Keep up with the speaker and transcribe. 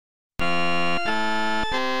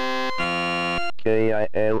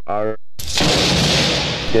KILR.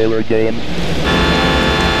 KILR game.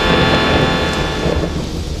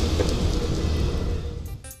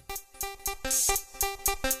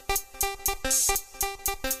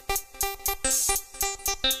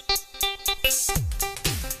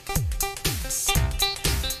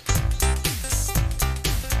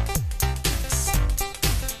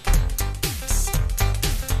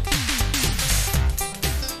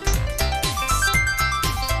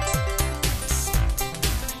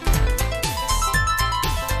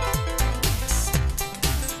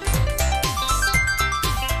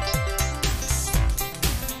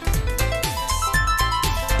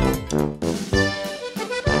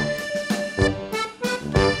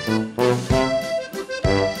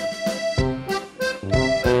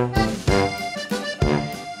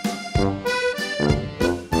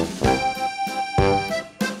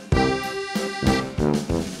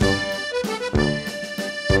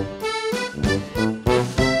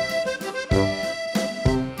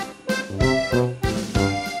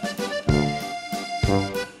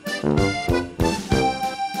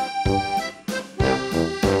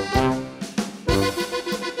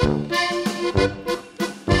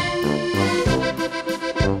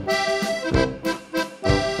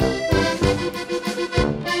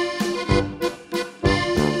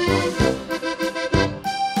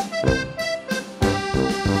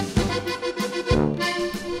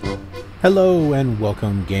 Hello and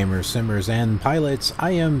welcome gamers, simmers, and pilots.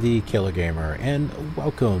 I am the KILR Gamer and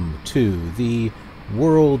welcome to the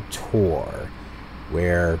World Tour,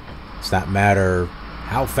 where it's not matter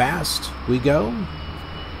how fast we go,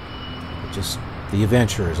 just the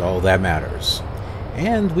adventure is all that matters.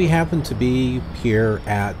 And we happen to be here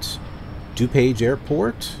at DuPage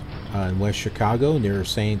Airport in West Chicago near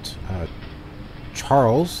St.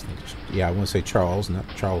 Charles. Yeah, I want to say Charles, not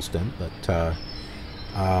Charleston, but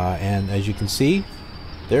and as you can see,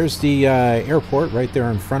 there's the airport right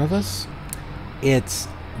there in front of us. It's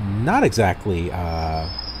not exactly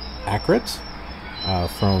accurate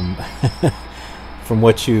from from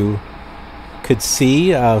what you could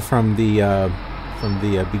see from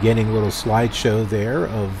the beginning little slideshow there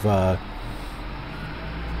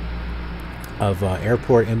of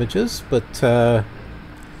airport images. But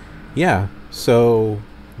yeah, so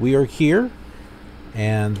we are here.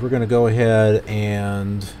 And we're going to go ahead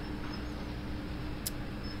and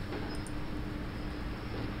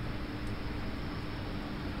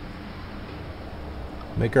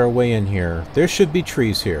make our way in here. There should be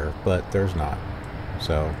trees here, but there's not.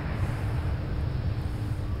 So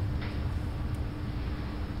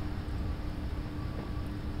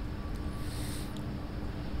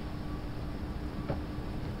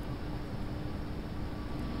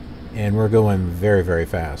and we're going very, very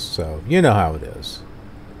fast, so you know how it is.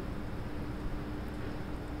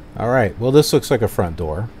 Alright, well, this looks like a front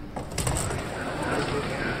door.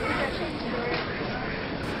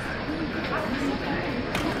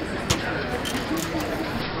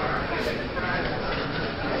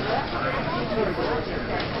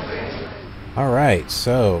 Alright,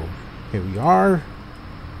 so here we are.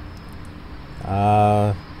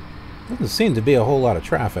 Doesn't seem to be a whole lot of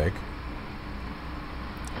traffic.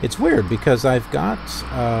 It's weird because I've got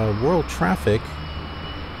world traffic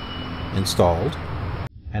installed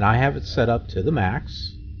and I have it set up to the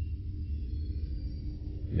max.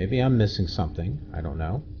 Maybe I'm missing something. I don't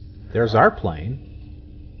know. There's our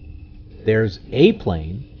plane. There's a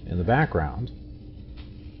plane in the background.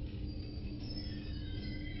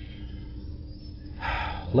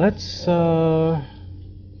 Let's take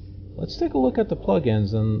a look at the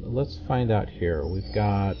plugins and let's find out here. We've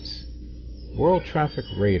got World Traffic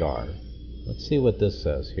Radar. Let's see what this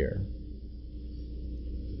says here.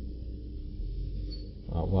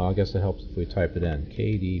 Well, I guess it helps if we type it in.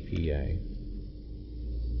 KDPA.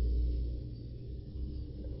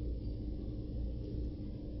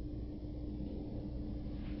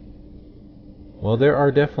 Well, there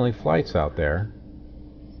are definitely flights out there.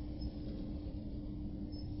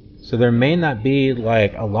 So there may not be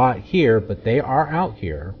like a lot here, but they are out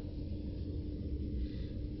here.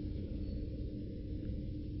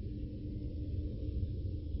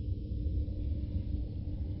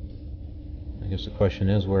 I guess the question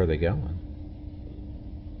is, where are they going?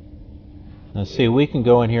 Now see, we can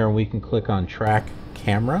go in here and we can click on track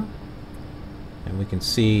camera and we can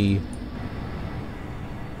see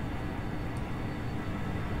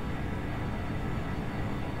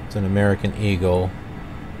it's an American Eagle.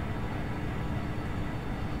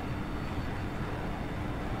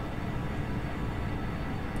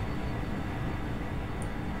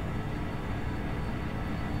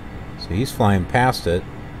 So he's flying past it.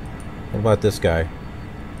 What about this guy?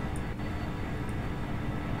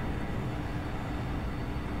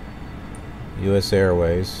 U.S.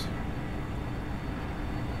 Airways.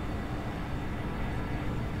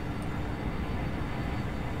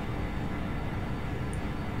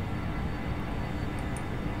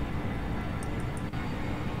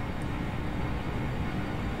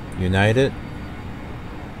 United.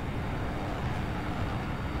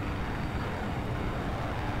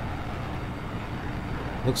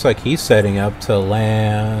 Looks like he's setting up to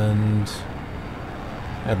land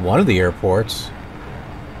at one of the airports.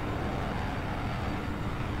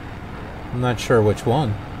 I'm not sure which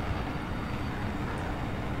one.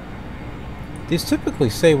 These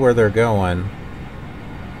typically say where they're going.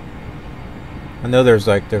 I know there's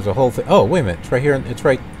a whole thing. Oh, wait a minute. It's right here. It's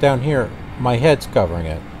right down here. My head's covering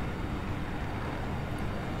it.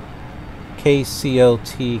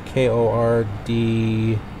 KCLT,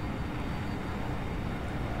 KORD,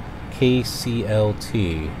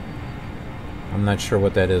 KCLT. I'm not sure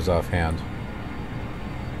what that is offhand.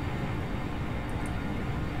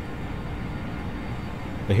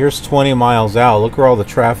 But here's 20 miles out. Look where all the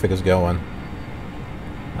traffic is going.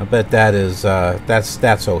 I bet that is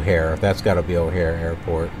that's O'Hare. That's got to be O'Hare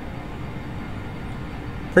Airport.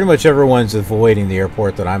 Pretty much everyone's avoiding the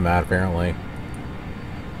airport that I'm at, apparently.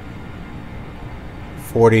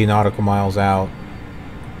 40 nautical miles out.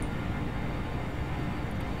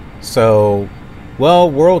 So,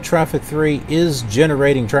 well, World Traffic 3 is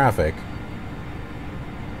generating traffic.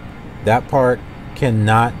 That part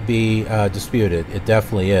cannot be disputed. It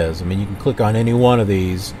definitely is. I mean, you can click on any one of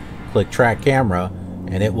these, click track camera,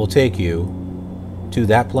 and it will take you to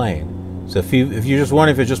that plane. So if you just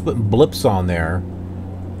wonder if it's just putting blips on there,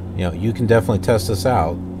 you know, you can definitely test this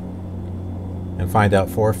out and find out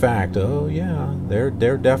for a fact, oh yeah,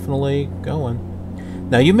 they're definitely going.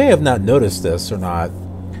 Now, you may have not noticed this or not,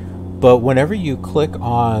 but whenever you click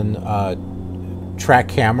on track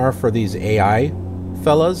camera for these AI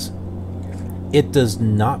fellas, it does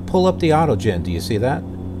not pull up the autogen. Do you see that?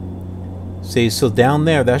 See, so down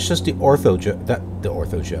there, that's just the ortho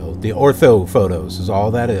photos is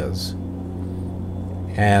all that is.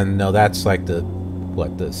 And no, that's like the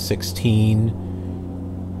 16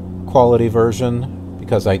 quality version,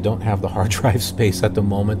 because I don't have the hard drive space at the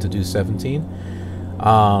moment to do 17.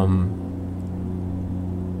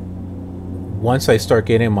 Once I start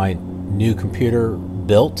getting my new computer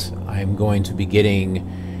built, I'm going to be getting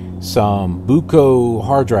some Buco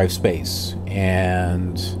hard drive space,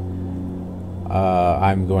 and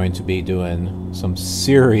I'm going to be doing some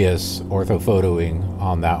serious orthophotoing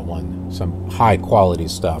on that one, some high quality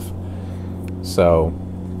stuff. So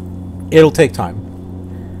it'll take time,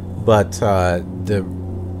 but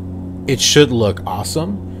it should look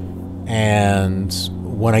awesome, and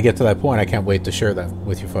when I get to that point, I can't wait to share that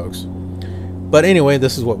with you folks. But anyway,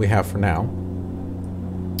 this is what we have for now.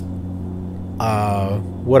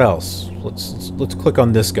 What else? Let's click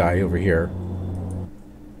on this guy over here.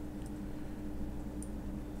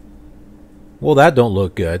 Well, that don't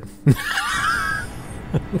look good.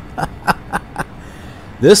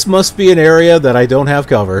 This must be an area that I don't have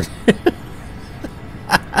covered.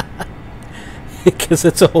 Because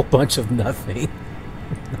it's a whole bunch of nothing.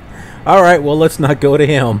 Alright, well, let's not go to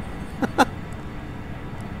him.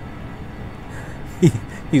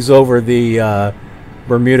 He's over the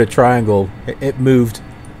Bermuda Triangle. It moved.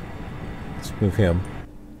 Let's move him.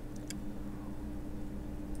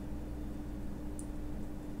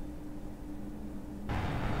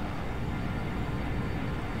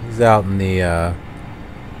 He's out in the I'm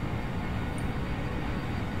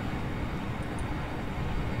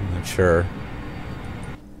not sure.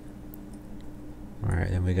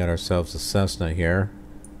 Alright, then we got ourselves a Cessna here.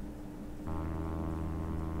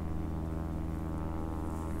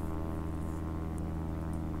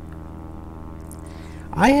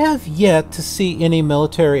 I have yet to see any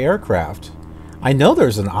military aircraft. I know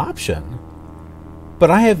there's an option,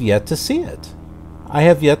 but I have yet to see it. I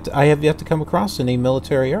have yet to come across any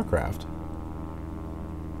military aircraft.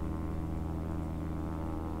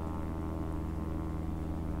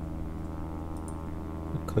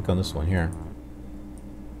 Click on this one here.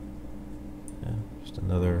 Yeah, just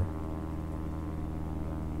another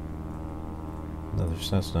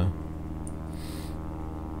Cessna.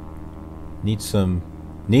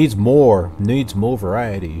 Needs more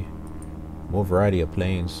variety. More variety of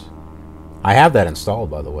planes. I have that installed,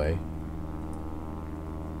 by the way.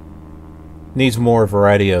 Needs more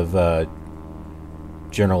variety of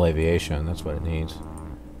general aviation. That's what it needs.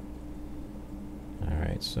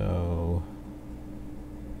 Alright, so...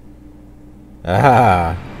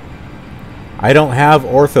 I don't have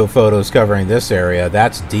ortho photos covering this area.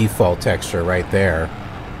 That's default texture right there.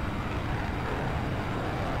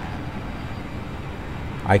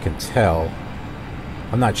 I can tell.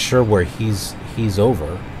 I'm not sure where he's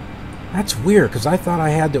over. That's weird, because I thought I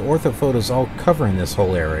had the orthophotos all covering this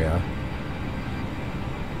whole area.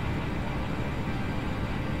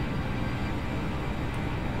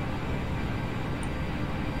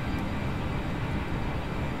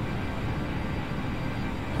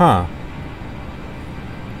 Huh.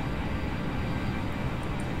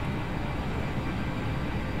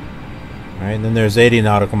 Alright, and then there's 80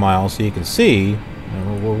 nautical miles, so you can see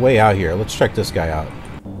we're way out here. Let's check this guy out.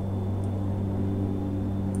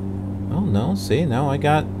 Oh, no, see, now I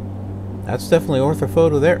got... That's definitely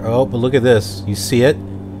orthophoto there. Oh, but look at this. You see it?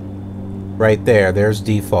 Right there. There's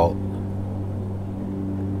default.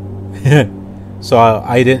 So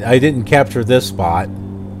I didn't capture this spot.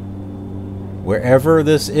 Wherever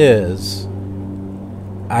this is,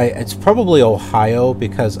 it's probably Ohio,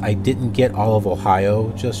 because I didn't get all of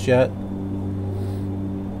Ohio just yet.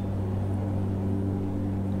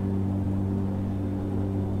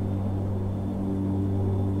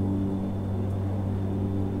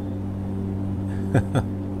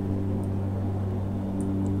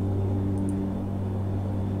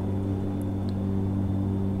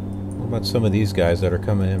 What about some of these guys that are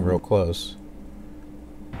coming in real close?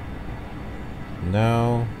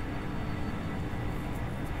 No.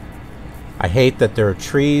 I hate that there are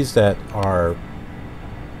trees that are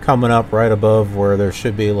coming up right above where there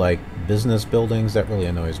should be like business buildings. That really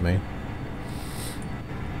annoys me.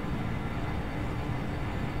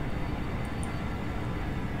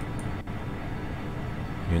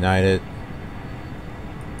 United.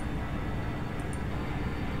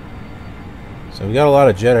 So we got a lot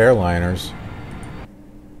of jet airliners.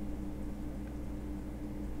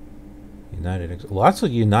 United, lots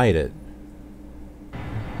of United.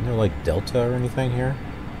 Isn't there like Delta or anything here?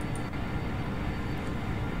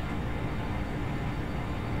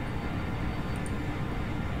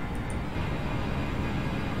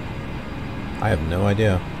 I have no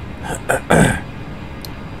idea.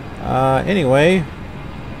 Anyway.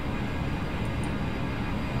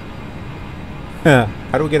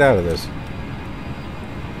 How do we get out of this?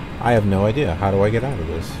 I have no idea. How do I get out of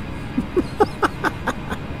this?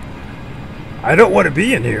 I don't want to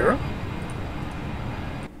be in here.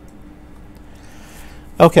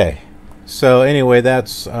 Okay. So anyway,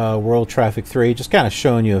 that's World Traffic 3. Just kind of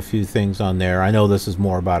showing you a few things on there. I know this is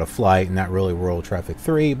more about a flight and not really World Traffic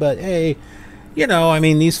 3, but hey, you know, I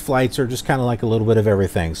mean, these flights are just kind of like a little bit of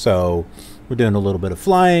everything. So we're doing a little bit of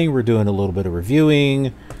flying. We're doing a little bit of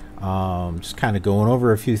reviewing. Just kind of going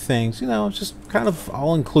over a few things. You know, just kind of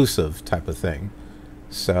all-inclusive type of thing.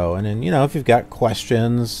 So, and then, you know, if you've got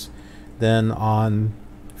questions, then on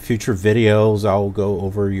future videos, I'll go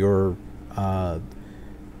over your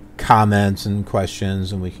comments and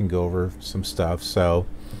questions, and we can go over some stuff. So,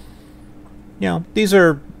 you know, these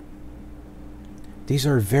are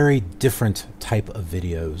very different type of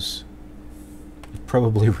videos. You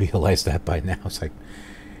probably realize that by now. It's like,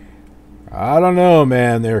 I don't know,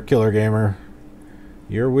 man. There, Killer Gamer.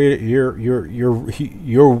 Your videos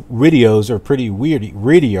are pretty weird.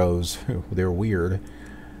 Videos, they're weird.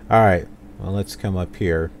 All right. Well, let's come up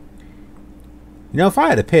here. You know, if I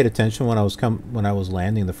had paid attention when I was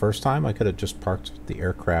landing the first time, I could have just parked the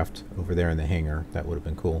aircraft over there in the hangar. That would have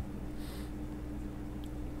been cool.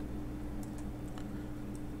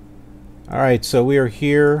 All right, so we are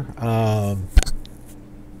here at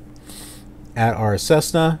our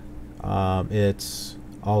Cessna. It's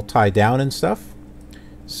all tied down and stuff.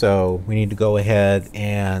 So we need to go ahead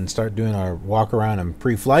and start doing our walk around and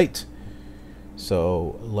pre-flight.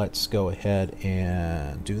 So let's go ahead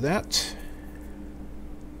and do that.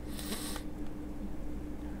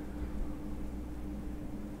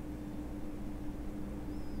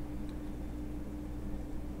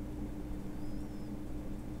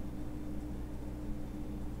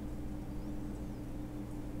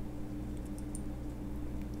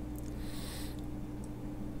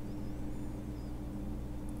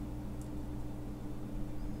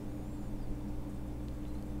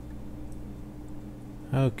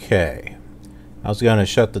 Okay, I was going to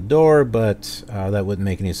shut the door, but that wouldn't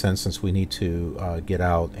make any sense since we need to get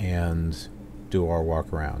out and do our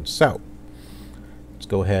walk around. So let's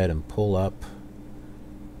go ahead and pull up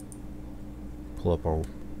our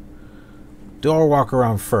walk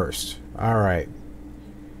around first. All right,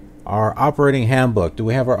 our operating handbook. Do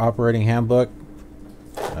we have our operating handbook?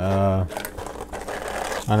 I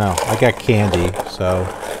know I got candy, so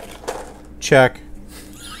check.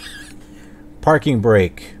 Parking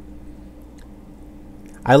brake.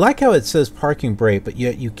 I like how it says parking brake, but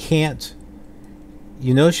yet you can't.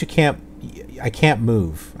 You notice you can't. I can't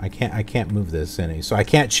move. I can't move this any. So I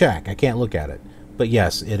can't check. I can't look at it. But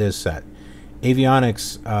yes, it is set.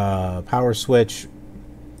 Avionics power switch.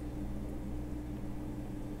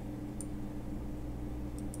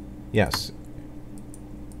 Yes.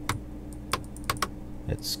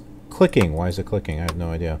 It's clicking. Why is it clicking? I have no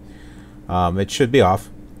idea. It should be off.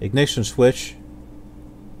 Ignition switch.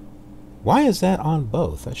 Why is that on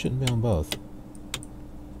both? That shouldn't be on both.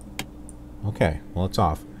 Okay, well, it's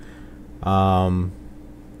off.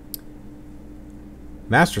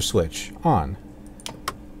 Master switch on.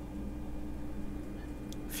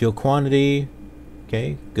 Fuel quantity.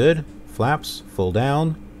 Okay, good. Flaps full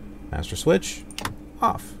down. Master switch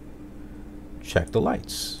off. Check the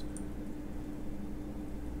lights.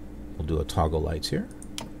 We'll do a toggle lights here.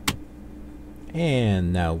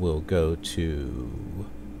 And now we'll go to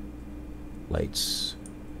lights.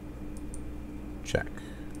 Check.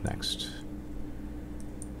 Next.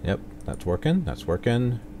 Yep, that's working. That's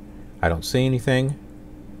working. I don't see anything.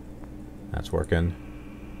 That's working.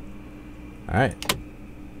 Alright.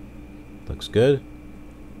 Looks good.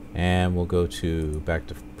 And we'll go to back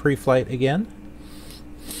to pre-flight again.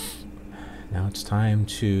 Now it's time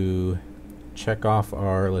to check off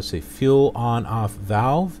our, let's see, fuel on-off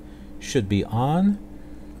valve should be on.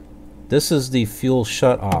 This is the fuel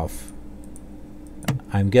shut-off.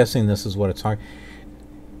 I'm guessing this is what it's talking.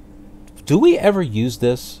 Do we ever use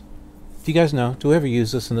this? Do you guys know? Do we ever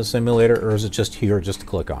use this in the simulator, or is it just here just to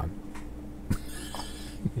click on?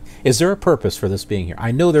 Is there a purpose for this being here?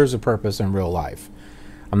 I know there's a purpose in real life.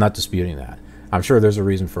 I'm not disputing that. I'm sure there's a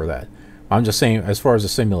reason for that. I'm just saying, as far as a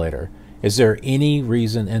simulator, is there any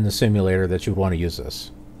reason in the simulator that you would want to use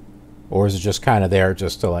this? Or is it just kind of there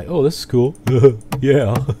just to like, oh, this is cool.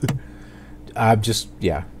 Yeah. I'm just,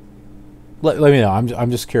 yeah. Let me know.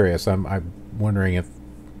 I'm just curious. I'm wondering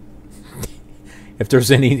if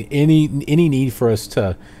there's any need for us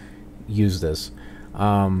to use this.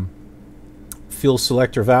 Fuel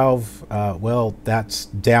selector valve, well, that's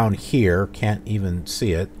down here. Can't even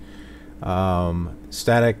see it.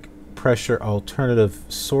 Static pressure alternative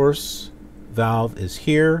source valve is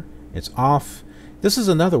here. It's off. This is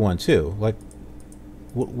another one too. Like,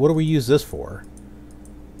 what do we use this for?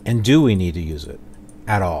 And do we need to use it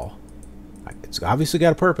at all? It's obviously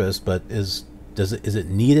got a purpose, but is it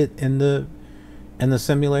needed in the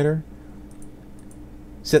simulator?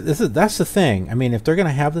 So that's the thing. I mean, if they're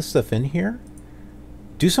gonna have this stuff in here,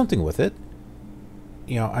 do something with it.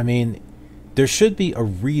 You know, I mean, there should be a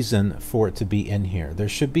reason for it to be in here. There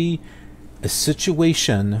should be a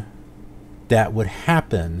situation that would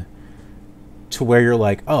happen to where you're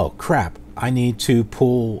like, oh crap, I need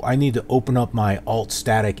to open up my alt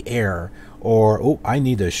static air, or oh, I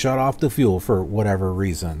need to shut off the fuel for whatever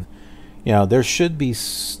reason. You know, there should be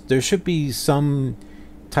some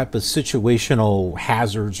type of situational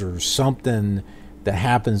hazards or something that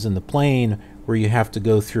happens in the plane where you have to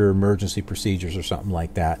go through emergency procedures or something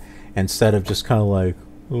like that, instead of just kind of like,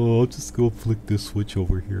 oh, I'll just go flick this switch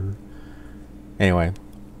over here. Anyway,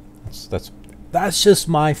 that's just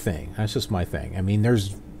my thing. That's just my thing. I mean, there's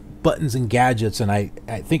buttons and gadgets, and I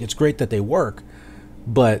think it's great that they work,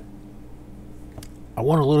 but I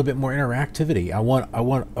want a little bit more interactivity. I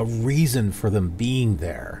want a reason for them being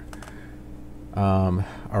there. All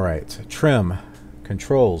right, trim,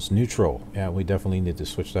 controls, neutral. Yeah, we definitely need to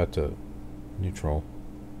switch that to neutral.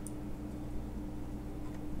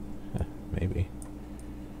 Maybe.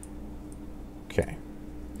 Okay.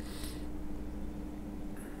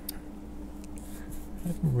 I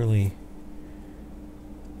haven't really.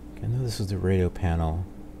 I know this is the radio panel.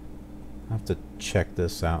 I have to check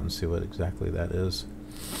this out and see what exactly that is.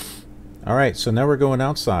 All right, so now we're going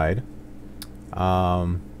outside.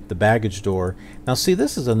 The baggage door. Now, see,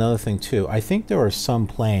 this is another thing too. I think there are some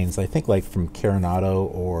planes, I think like from Coronado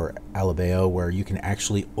or Alabeo, where you can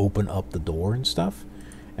actually open up the door and stuff,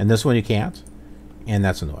 and this one you can't, and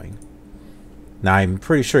that's annoying. Now, I'm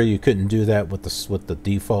pretty sure you couldn't do that with the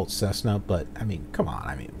default Cessna, but I mean, come on.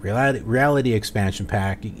 I mean, reality expansion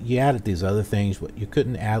pack. You added these other things, but you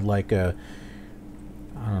couldn't add like a,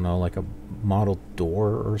 I don't know, like a model door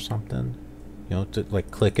or something. You know, to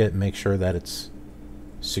like click it and make sure that it's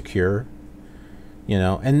secure. You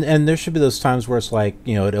know, and there should be those times where it's like,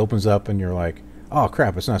 you know, it opens up and you're like, oh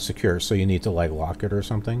crap, it's not secure, so you need to like lock it or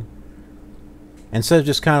something. Instead of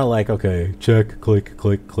just kind of like, okay, check, click,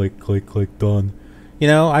 click, click, click, click, done. You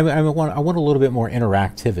know, I want a little bit more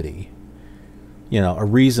interactivity. You know, a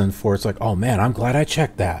reason for it's like, oh man, I'm glad I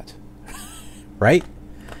checked that, right?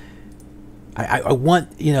 I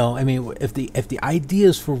want, you know, I mean, if the idea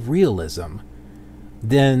is for realism,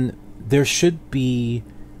 then there should be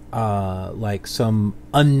like some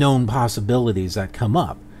unknown possibilities that come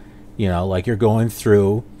up. You know, like you're going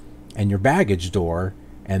through and your baggage door,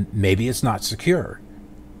 and maybe it's not secure.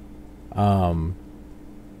 And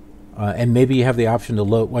maybe you have the option to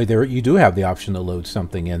load. Well, you do have the option to load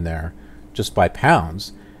something in there just by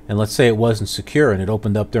pounds. And let's say it wasn't secure and it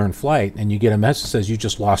opened up during flight, and you get a message that says you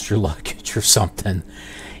just lost your luggage or something.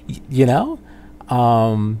 You know,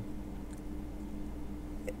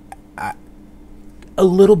 a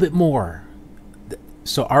little bit more.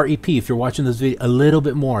 So REP, if you're watching this video, a little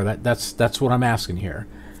bit more. That's what I'm asking here.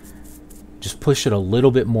 Just push it a little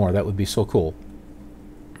bit more. That would be so cool.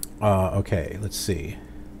 Okay, let's see.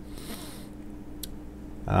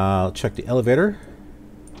 I'll check the elevator.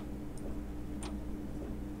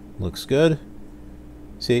 Looks good.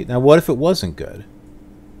 See, now what if it wasn't good?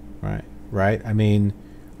 Right? I mean,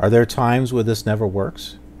 are there times where this never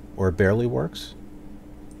works or barely works?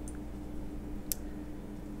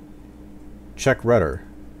 Check rudder.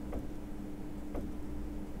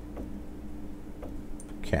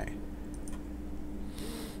 Okay.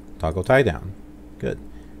 Toggle tie down. Good.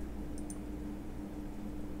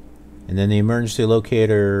 And then the emergency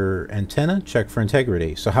locator antenna, check for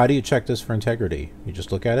integrity. So how do you check this for integrity? You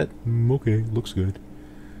just look at it? Okay, looks good.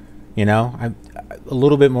 You know, I'm a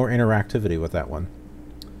little bit more interactivity with that one.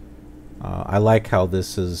 I like how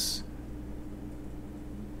this is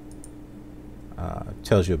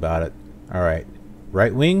tells you about it. All right,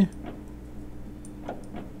 right wing.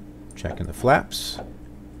 Checking the flaps.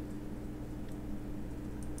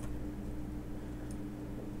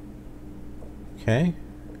 Okay.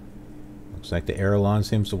 Looks like the aileron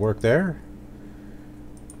seems to work there.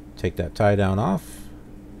 Take that tie down off.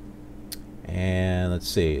 And let's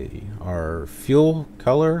see. Our fuel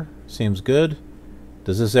color seems good.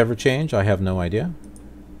 Does this ever change? I have no idea.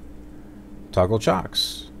 Toggle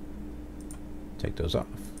chocks. Take those off.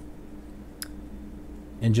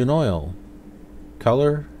 Engine oil.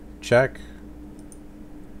 Color. Check.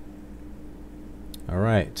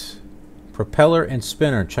 Alright. Propeller and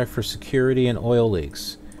spinner. Check for security and oil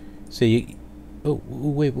leaks. So you... Oh,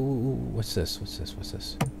 wait. What's this? What's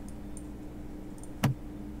this?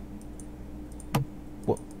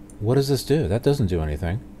 What does this do? That doesn't do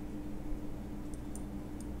anything.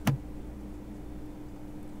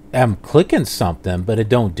 I'm clicking something, but it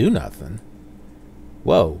don't do nothing.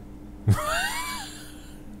 Whoa.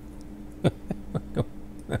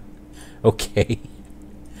 Okay.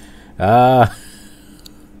 I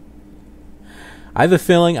have a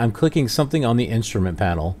feeling I'm clicking something on the instrument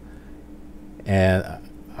panel. And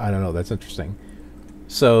I don't know, that's interesting.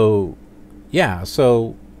 So, yeah,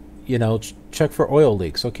 so, you know, check for oil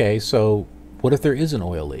leaks. Okay, so what if there is an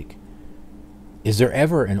oil leak? Is there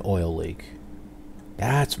ever an oil leak?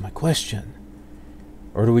 That's my question.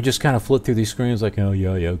 Or do we just kind of flip through these screens like, oh,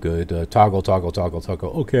 yeah, good. Toggle.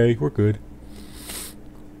 Okay, we're good.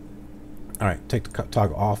 All right, take the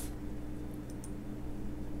toggle off.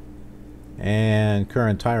 And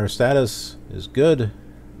current tire status is good.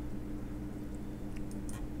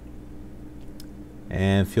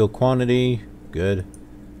 And fuel quantity, good.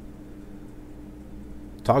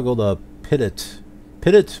 Toggle the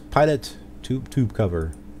pilot tube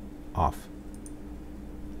cover off.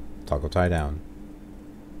 Toggle tie down.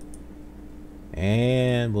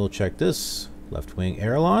 And we'll check this. Left wing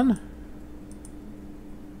aileron.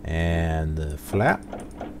 And the flap.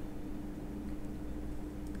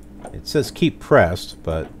 It says keep pressed,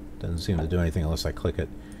 but doesn't seem to do anything unless I click it.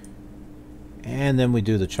 And then we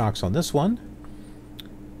do the chocks on this one.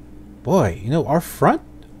 Boy, you know, our front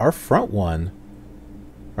wheel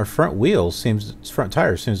front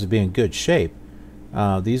tire seems to be in good shape.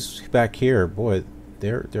 These back here, boy,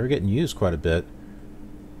 they're getting used quite a bit.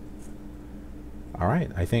 All right,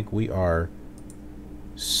 I think we are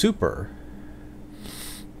super.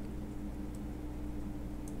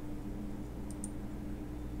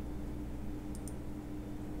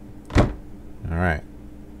 All right.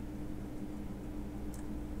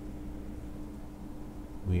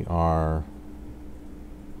 We are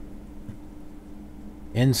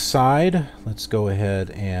inside. Let's go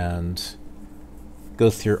ahead and go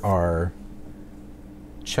through our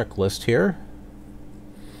checklist here.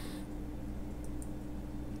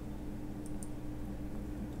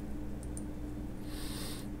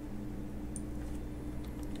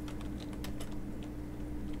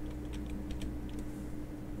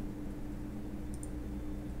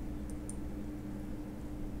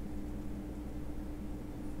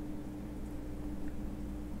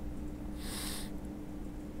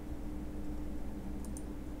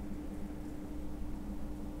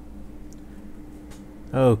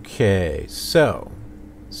 Okay, so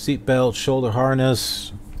seatbelt, shoulder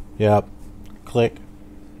harness, yep, click,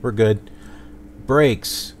 we're good.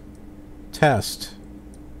 Brakes, test.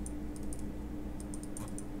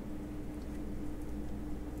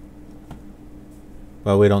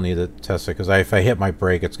 Well, we don't need to test it because if I hit my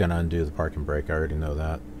brake, it's going to undo the parking brake. I already know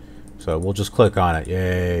that. So we'll just click on it.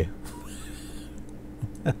 Yay!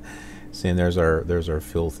 See, and there's our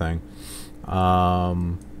fuel thing.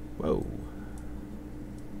 Whoa.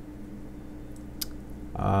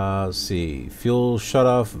 Let's see. Fuel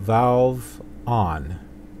shutoff valve on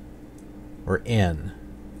or in.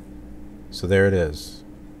 So there it is.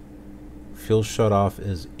 Fuel shutoff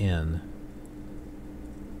is in.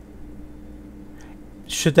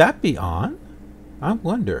 Should that be on? I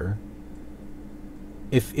wonder.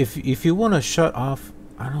 If you want to shut off,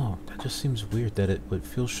 I don't know. That just seems weird that it would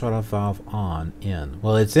fuel shutoff valve on in.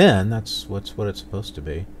 Well, it's in. That's what it's supposed to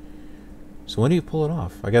be. So when do you pull it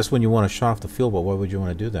off? I guess when you want to shut off the fuel, but why would you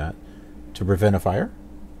want to do that? To prevent a fire?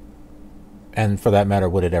 And for that matter,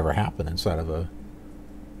 would it ever happen inside of a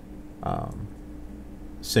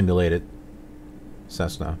simulated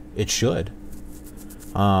Cessna? It should.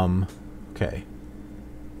 Okay.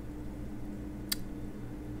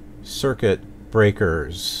 Circuit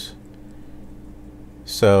breakers.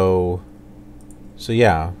 So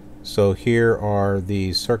yeah. So here are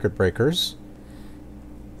the circuit breakers.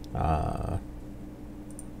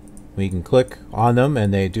 We can click on them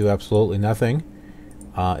and they do absolutely nothing.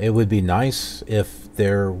 It would be nice if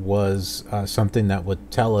there was something that would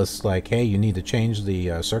tell us like, hey, you need to change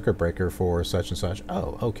the circuit breaker for such and such.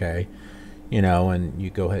 Oh, okay. You know, and you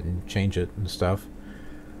go ahead and change it and stuff.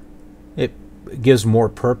 It gives more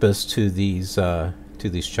purpose to these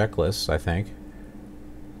checklists, I think.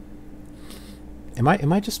 Am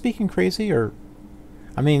I just speaking crazy, or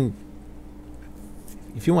I mean,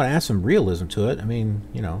 if you want to add some realism to it, I mean,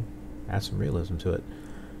 you know, add some realism to it.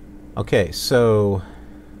 Okay, so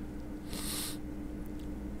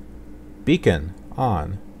beacon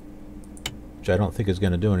on, which I don't think is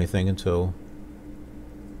going to do anything until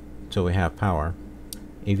we have power.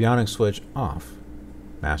 Avionics switch off.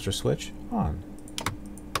 Master switch on.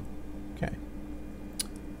 Okay.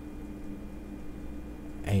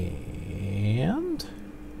 And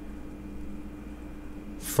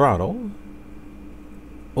throttle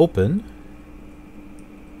open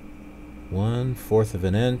 1/4 of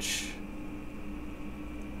an inch.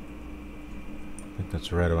 I think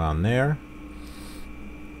that's right around there.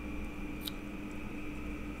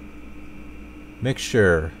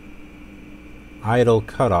 Mixture idle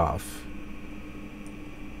cutoff.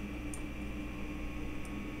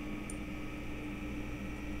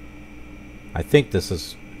 I think this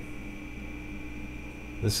is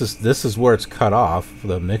where it's cut off,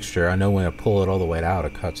 the mixture. I know when I pull it all the way out,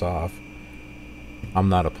 it cuts off. I'm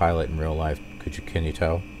not a pilot in real life. Can you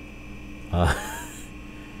tell?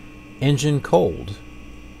 Engine cold.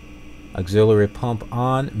 Auxiliary pump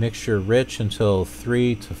on. Mixture rich until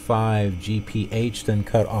 3 to 5 GPH, then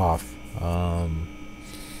cut off. Oh,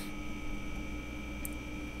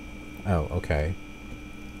 okay.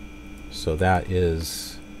 So that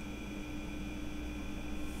is...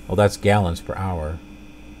 well, that's gallons per hour.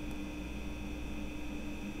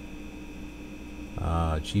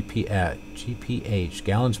 GPH,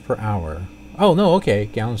 gallons per hour. Oh, no, okay,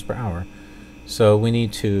 gallons per hour. So we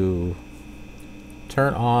need to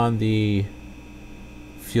turn on the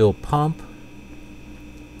fuel pump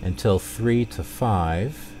until 3 to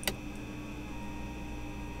 5.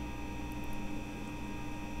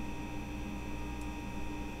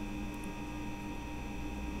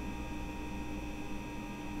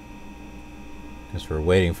 Guess we're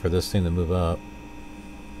waiting for this thing to move up.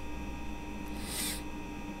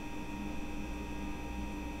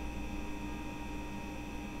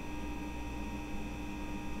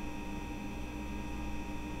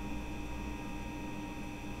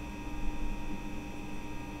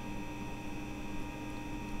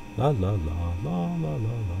 La la la la la la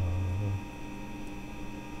la.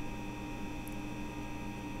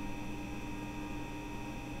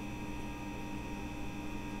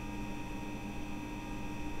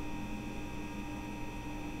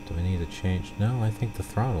 Do we need to change? No, I think the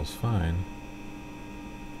throttle's fine.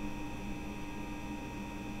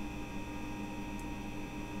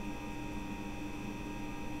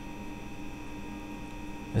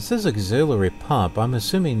 It says auxiliary pump. I'm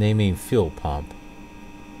assuming they mean fuel pump.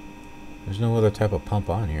 There's no other type of pump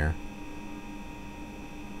on here.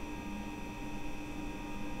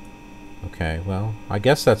 Okay, well, I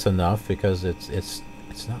guess that's enough because it's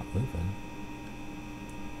not moving.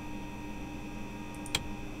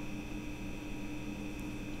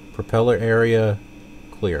 Propeller area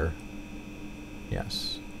clear.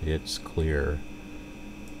 Yes, it's clear.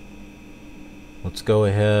 Let's go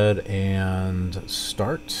ahead and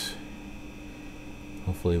start.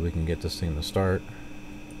 Hopefully we can get this thing to start.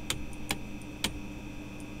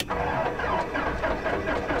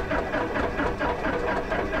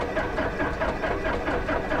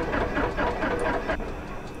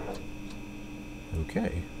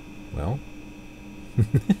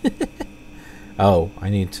 Oh, I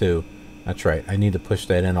need to... That's right. I need to push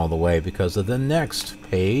that in all the way because of the next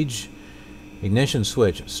page. Ignition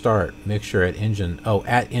switch, start. Mixture at engine... Oh,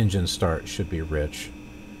 at engine start should be rich.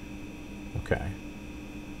 Okay.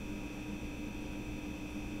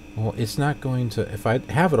 Well, it's not going to... If I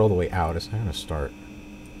have it all the way out, it's not going to start.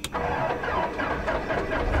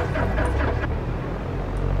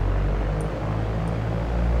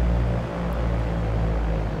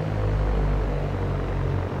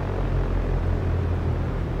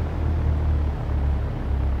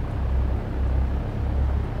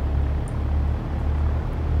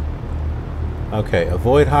 Okay,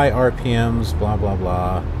 avoid high RPMs, blah, blah,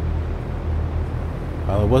 blah.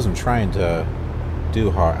 Well, I wasn't trying to do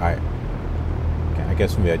hard. I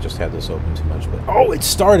guess maybe I just had this open too much. But oh, it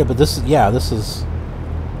started, but this is... Yeah, this is...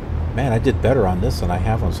 Man, I did better on this than I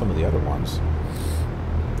have on some of the other ones.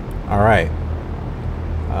 Alright.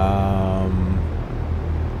 I'm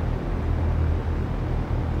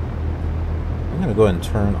going to go ahead and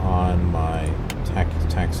turn on my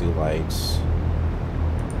taxi lights.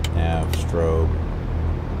 Nav, strobe.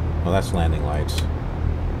 Well, that's landing lights.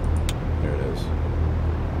 There it is.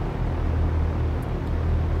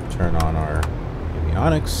 Turn on our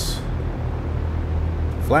avionics.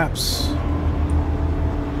 Flaps.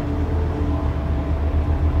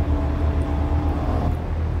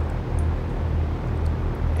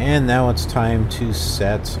 And now it's time to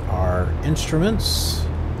set our instruments.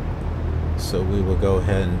 So we will go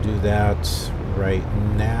ahead and do that right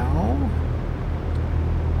now.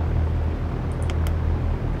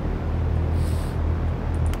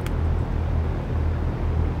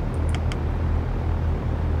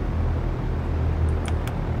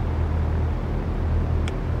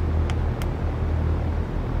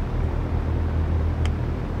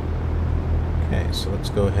 So let's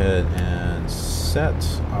go ahead and set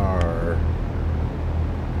our...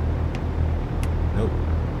 Nope.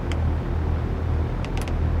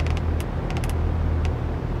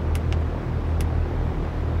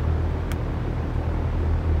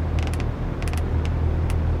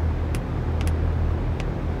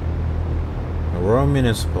 Aurora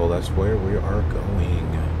Municipal, that's where we are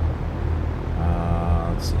going.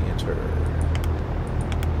 Let's see, enter.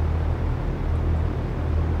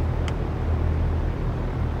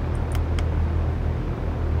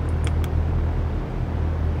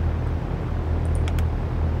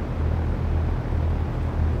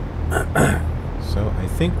 So I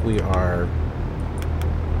think we are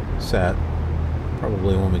set,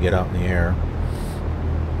 probably when we get out in the air.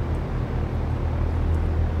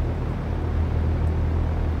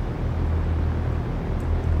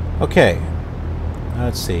 Okay,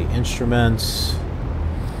 let's see, instruments.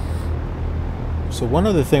 So one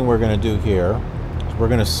other thing we're going to do here is we're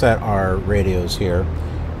going to set our radios here,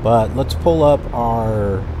 but let's pull up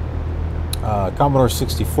our Commodore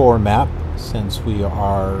 64 map, since we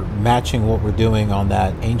are matching what we're doing on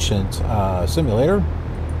that ancient simulator.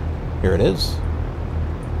 Here it is.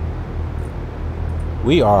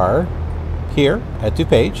 We are here at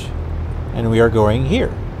DuPage, and we are going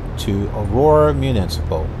here to Aurora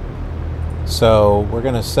Municipal. So we're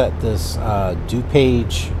going to set this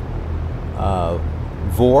DuPage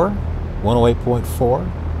VOR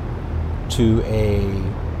 108.4 to a,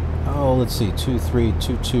 oh, let's see,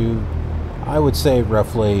 2322. I would say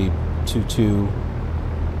roughly 22.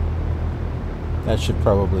 That should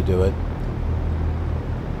probably do it.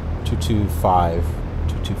 225.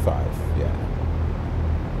 225, yeah.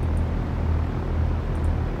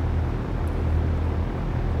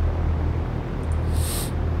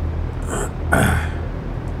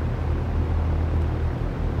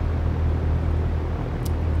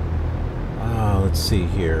 Let's see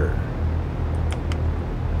here.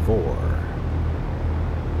 4.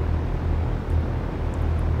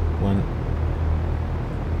 1.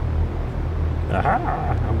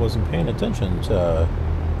 Aha! I wasn't paying attention to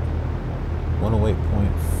 108.4.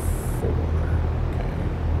 Okay.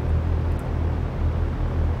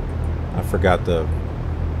 I forgot the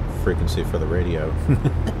frequency for the radio.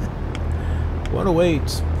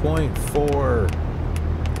 108.4.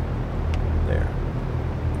 There.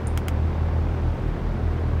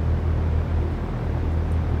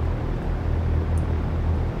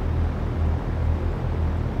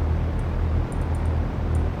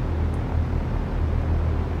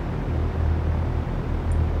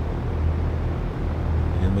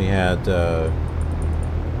 And we had,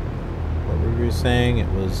 what were we saying? It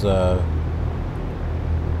was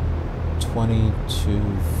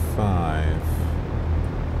 22.5.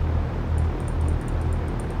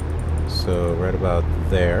 So right about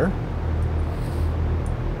there.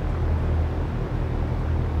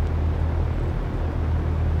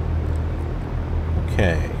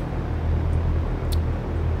 Okay.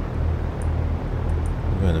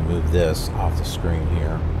 I'm going to move this off the screen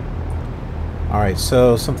here. Alright,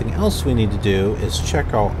 so something else we need to do is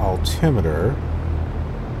check our altimeter.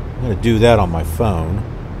 I'm going to do that on my phone.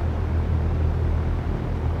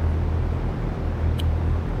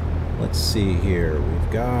 Let's see here.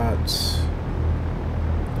 We've got...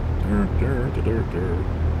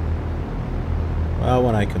 Well,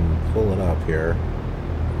 when I can pull it up here.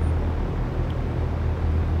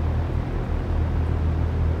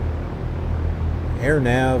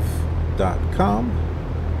 airnav.com.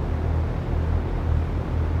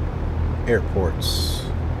 Airports.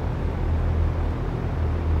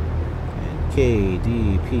 And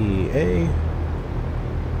KDPA.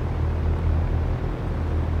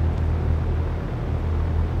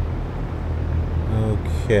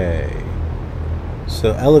 Okay.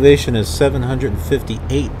 So elevation is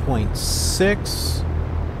 758.6.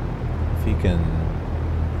 If you can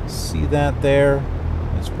see that there.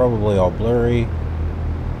 It's probably all blurry.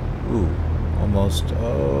 Ooh, almost.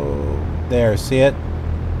 Oh, there. See it?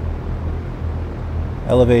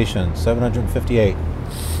 Elevation 758.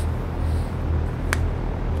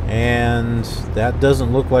 And that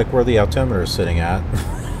doesn't look like where the altimeter is sitting at.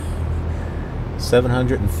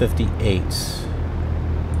 758.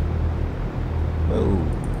 Oh,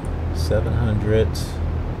 700.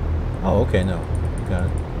 Oh, okay, no. Got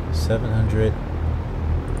it. 700.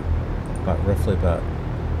 Roughly about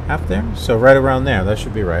half there. So right around there. That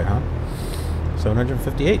should be right, huh?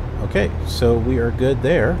 758. Okay, so we are good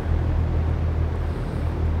there.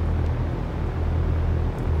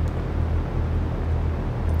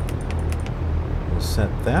 We'll set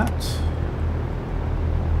that.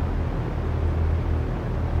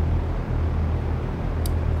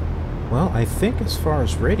 Well, I think as far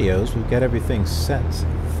as radios, we've got everything set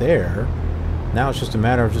there. Now it's just a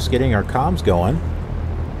matter of just getting our comms going.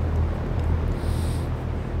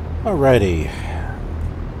 Alrighty.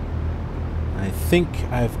 I think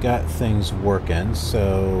I've got things working,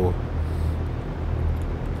 so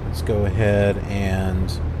let's go ahead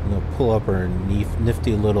and pull up our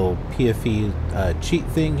nifty little PFE cheat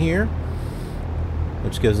thing here,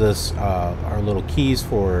 which gives us our little keys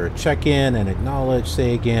for check-in and acknowledge,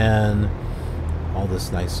 say again, all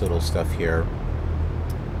this nice little stuff here.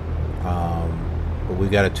 But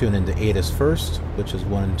we've got to tune into ATIS first, which is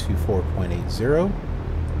 124.80.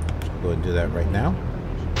 Go ahead and do that right now.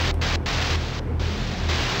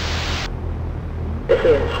 This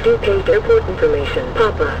is DuPage Airport information.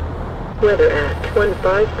 Papa. Weather at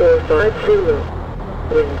 1545 Zulu.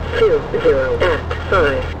 Wind 20 at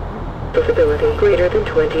 5. Visibility greater than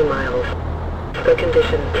 20 miles. The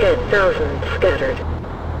condition 10,000 scattered.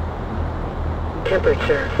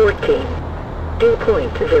 Temperature 14. Dew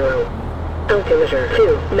point 0. Altimeter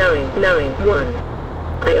 2991.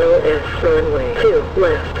 ILS runway 2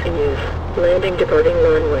 left in use. Landing departing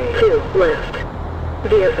runway 2 left.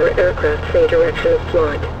 VFR aircraft say direction of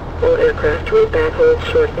flight. All aircraft will back hold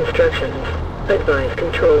short instructions. Advise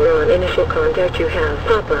controller on initial contact you have.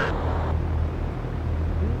 Papa.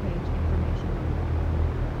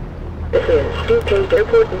 This is DuPage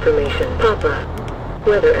Airport information. Papa.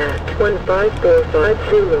 Weather at 1545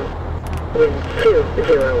 Zulu. Wind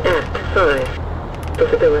 20 at 5.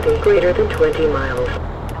 Visibility greater than 20 miles.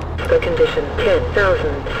 The condition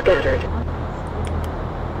 10,000 scattered.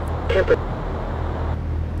 Temperature.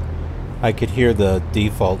 I could hear the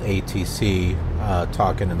default ATC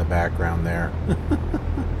talking in the background there.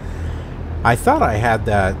 I thought I had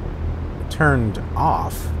that turned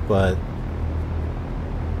off, but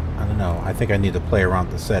I don't know. I think I need to play around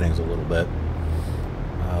with the settings a little bit.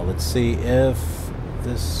 Let's see if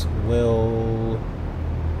this will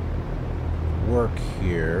work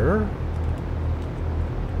here.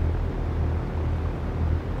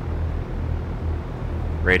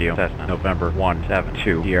 Radio Cessna November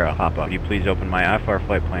 172 Sierra Papa. Would you please open my IFR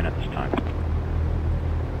flight plan at this time?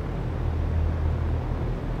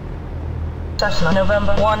 Cessna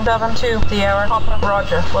November 172 Sierra Papa.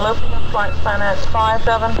 Roger. We'll open the flight plan at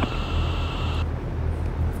 57.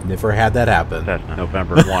 Never had that happen. Cessna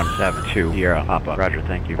November 172 Sierra Papa. Roger,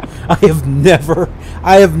 thank you. I have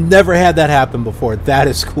never had that happen before. That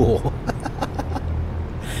is cool.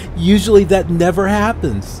 Usually that never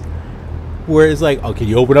happens. Where it's like, oh, can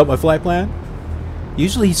you open up my flight plan?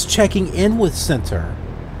 Usually he's checking in with center.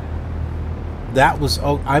 That was,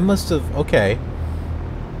 oh, I must have, okay.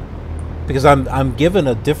 Because I'm given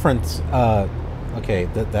a different, okay,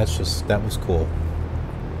 that was cool.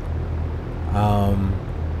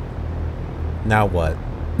 Now what?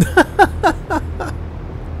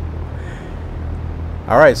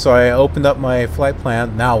 Alright, so I opened up my flight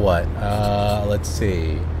plan. Now what? Let's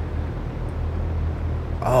see.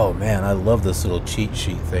 Oh man, I love this little cheat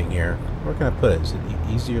sheet thing here. Where can I put it? Is it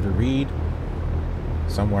easier to read?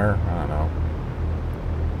 Somewhere? I don't know.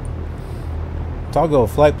 Toggle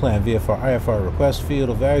flight plan VFR IFR request field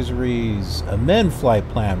advisories. Amend flight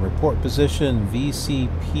plan report position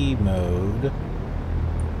VCP mode.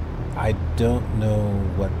 I don't know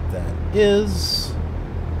what that is.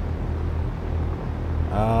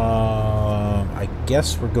 I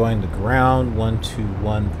guess we're going to ground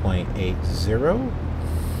 121.80.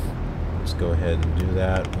 Let's go ahead and do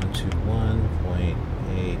that.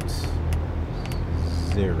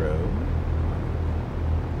 121.80.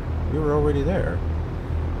 We were already there.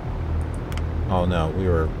 Oh no, we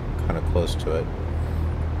were kind of close to it.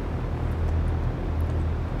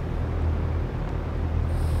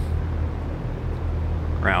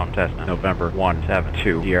 Ground Cessna November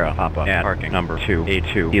 172 Sierra Papa at parking number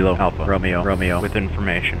 282 Kilo Alpha Romeo with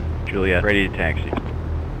information. Juliet ready to taxi.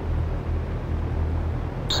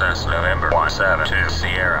 Cessna November 172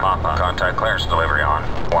 Sierra Papa. Contact clearance delivery on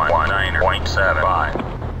 119.75.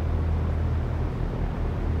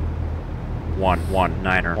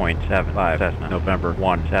 119.75 Cessna November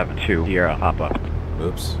 172 Sierra Papa.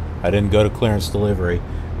 Oops. I didn't go to clearance delivery.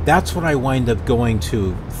 That's what I wind up going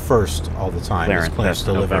to first all the time. Clearance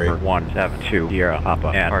delivery. November 172 Sierra Papa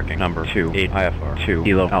at parking number 28 IFR 2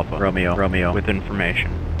 Kilo Alpha Romeo with information.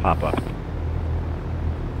 Papa.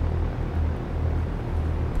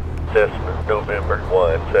 Cessna November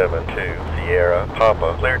 172 Sierra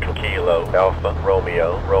Papa clear to Kilo Alpha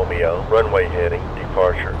Romeo runway heading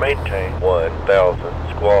departure maintain 1000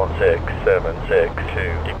 squawk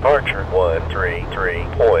 6762 departure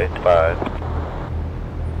 133.5.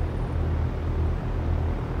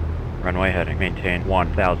 Runway heading maintain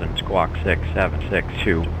 1000 squawk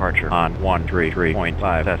 6762 departure on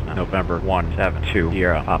 133.5 Cessna November 172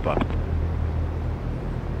 Sierra Papa.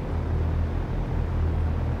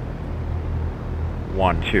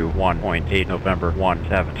 One 1.8 November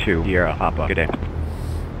 172 Sierra Papa. Good day.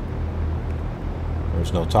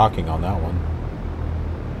 There's no talking on that one.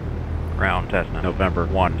 Ground Cessna November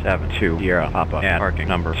 172 Sierra Papa at parking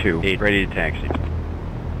number 28 ready to taxi.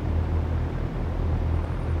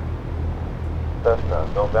 Cessna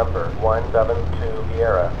November 172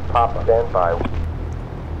 Sierra Papa stand by.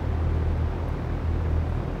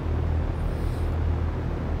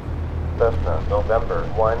 Cessna November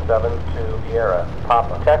 172 Sierra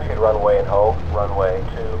Papa taxi runway and hold runway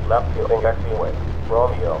 2 left field taxiway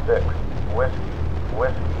Romeo 6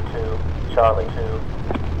 Whiskey 2 Charlie 2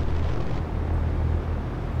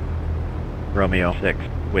 Romeo 6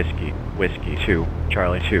 Whiskey 2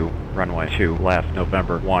 Charlie 2 runway 2 left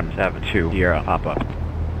November 172 Sierra Papa.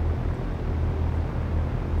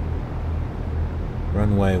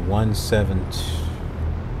 Runway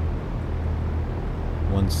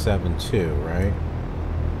 172, right?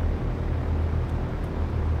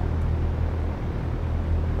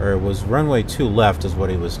 Or it was runway 2 left is what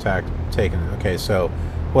he was taking. Okay, so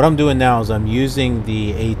what I'm doing now is I'm using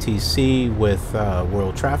the ATC with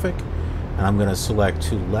world traffic, and I'm going to select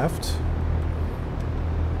 2 left.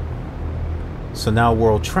 So now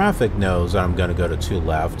world traffic knows that I'm going to go to 2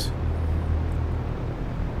 left.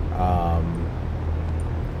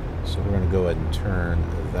 So we're going to go ahead and turn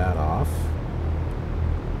that off.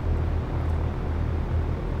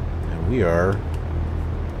 And we are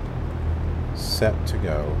set to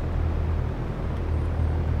go.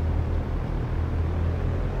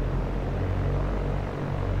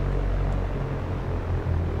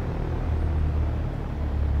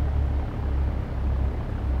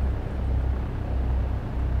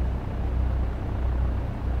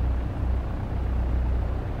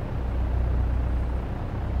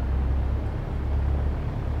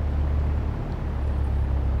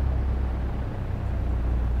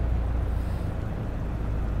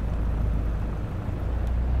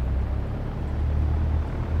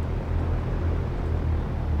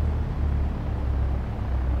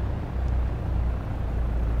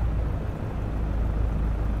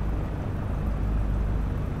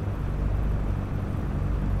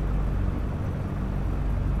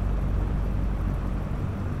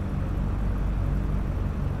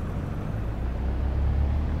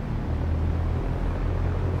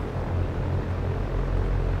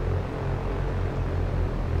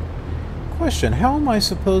 Question, how am I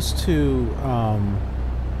supposed to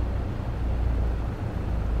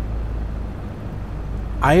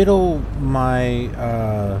idle my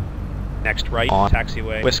next right on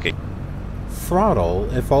taxiway Whiskey throttle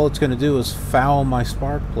if all it's going to do is foul my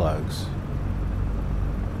spark plugs?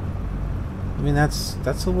 I mean,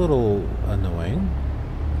 that's a little annoying.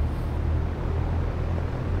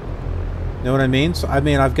 Know what I mean? So, I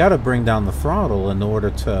mean, I've got to bring down the throttle in order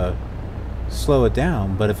to slow it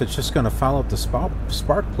down, but if it's just going to follow up the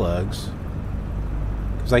spark plugs,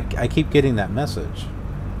 because I keep getting that message.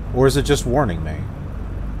 Or is it just warning me?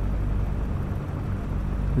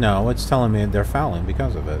 No, it's telling me they're fouling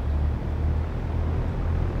because of it.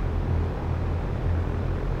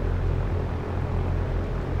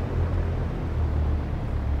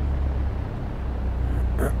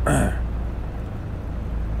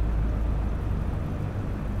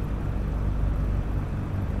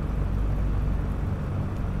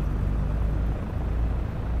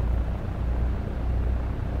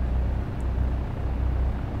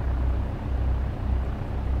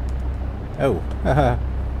 Oh,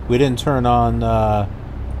 we didn't turn on,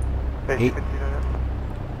 KC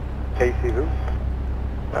who?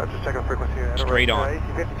 Just checking frequency. Straight on. AC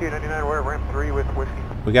 5299, we're at ramp 3 with whiskey.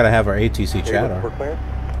 we gotta have our ATC chatter. We're clear?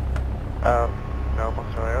 No, I'm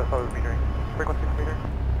sorry, I thought it was metering. Frequency meter?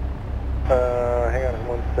 Hang on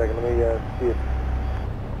 1 second, let me see if...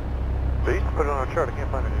 They used to put it on our chart, I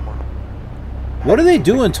can't find it anymore. What are they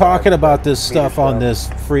doing talking about this stuff on this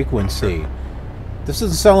frequency? This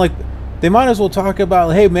doesn't sound like... They might as well talk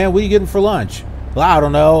about, hey man, what are you getting for lunch? Well, I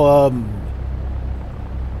don't know,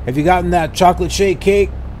 have you gotten that chocolate shake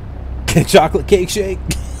cake? Chocolate cake shake?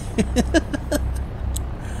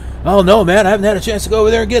 Oh no man, I haven't had a chance to go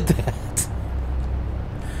over there and get that.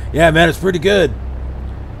 Yeah man, it's pretty good.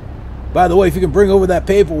 By the way, if you can bring over that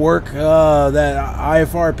paperwork, that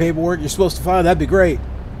IFR paperwork you're supposed to file, that'd be great.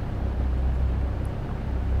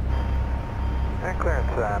 And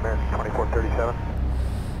clearance, American 2437.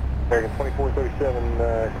 American 2437,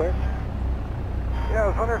 clearance? Yeah, I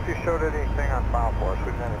was wondering if you showed anything on file for us. We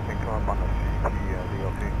didn't have anything come up on the CP,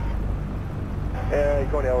 DLT.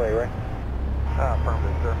 You're going to LA, right?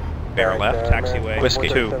 Affirmative, sir. Bear left, taxiway, whiskey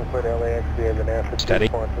 2. Steady.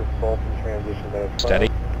 Steady.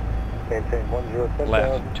 Maintain 10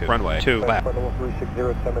 Left, 2. Runway 2, left. Level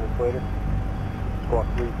 360, 10 minutes later. Squawk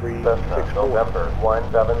 3364. November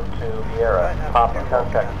 172 Sierra, Papa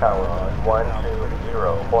contact tower on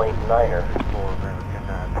 120.9er.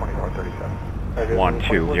 2437.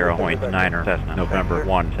 120.9er, Cessna, November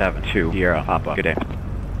 172 Sierra, Papa, good day.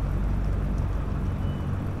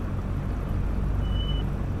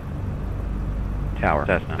 Tower,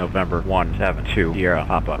 Cessna, November 172 Sierra,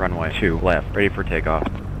 Papa, runway 2 left, ready for takeoff.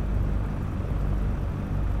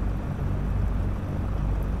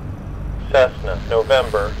 Cessna,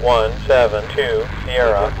 November 172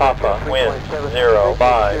 Sierra, Papa, wind 050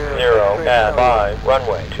 at 5,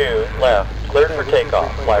 runway 2 left, cleared for takeoff,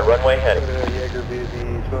 fly runway heading.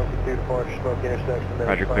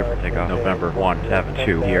 Roger, clear for takeoff, November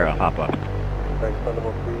 172 Sierra, Papa.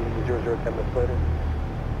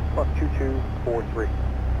 Squawk 2243.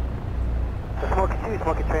 The Smoky 2,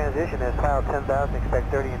 Smoky transition is file 10,000,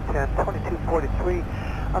 expect 30 and 10, 2243.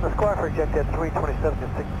 On the squawk for jet jet 327,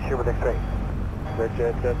 just signature with X-ray.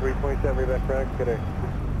 Jet jet 327, reback track, good day.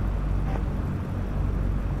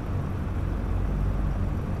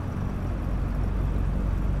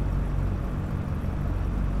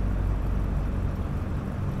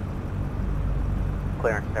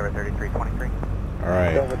 Clearance, November 3323.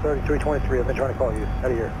 Alright. November 3323, I've been trying to call you. Out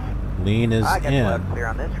of here. Lean is I got in. left clear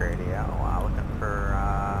on this radio. Looking for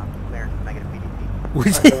clearance negative PDT.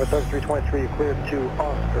 November 3323, cleared to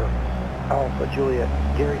Oscar Alpha Juliet.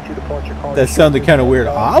 Gary to departure. That sounded kind of weird.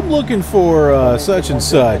 I'm looking for such and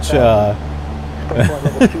such. Level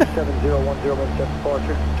 27010,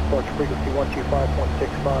 departure. Departure frequency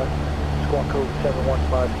 125.65. Squawk code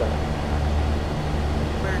 7157.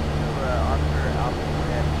 Cleared to Oscar Alpha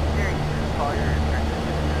Juliet. Gary to departure.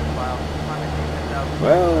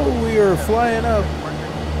 Well, we are flying up.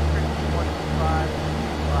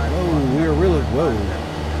 Whoa, we are really, whoa.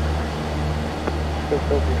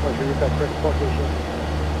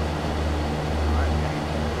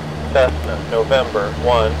 Cessna, November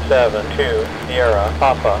 172 Sierra,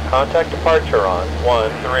 Papa, contact departure on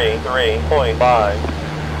 133.5.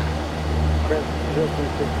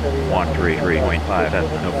 133.5,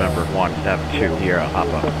 Cessna, November 172 Sierra,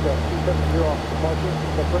 Papa.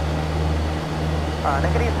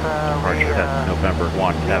 Negative, Departure Cessna, November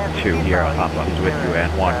 172 Sierra, Papa is with you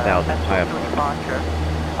at 1000 high up.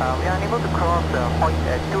 we are unable to cross point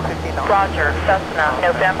at 215. Roger, Cessna,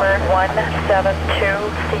 November 172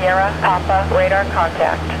 Sierra, Papa, radar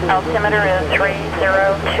contact. Altimeter is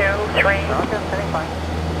 3023.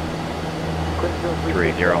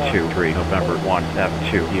 3023, November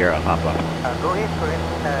 172 Sierra, Papa. Go ahead, go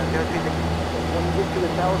ahead, 036. When you get to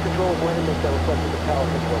the tower control, go ahead and make that request to the tower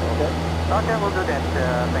control, okay? Okay, we'll do that,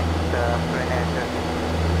 thanks, very nice.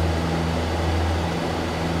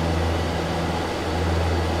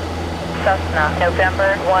 Cessna,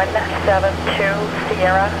 November 172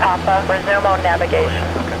 Sierra Papa, resume on navigation.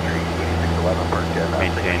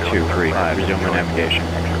 Maintain 235, resume on navigation.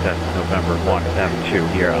 Cessna, November 172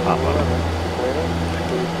 Sierra Papa.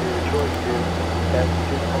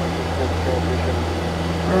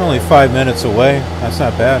 We're only 5 minutes away. That's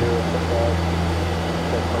not bad.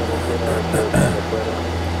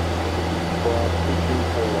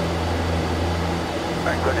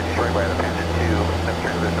 Go ahead and destroy by the Panda 2, step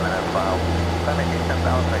transition and file. That makes 10,000,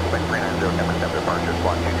 expect 390, Kevin, step departure,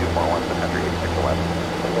 squad 2241, the country 8611.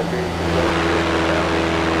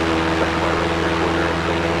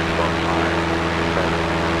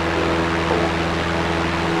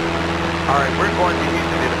 Alright, we're going to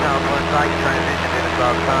Houston to the Pound 1 site, transition in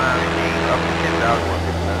about time, up to 10,000.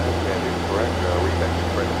 Correct, we got the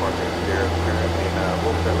spread departure here, currently,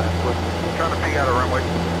 what was that last one? Trying to figure out a runway.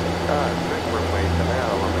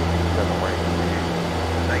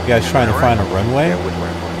 You guys trying to find a runway? Yeah, which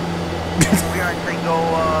runway? We got single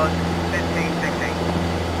 15, 16.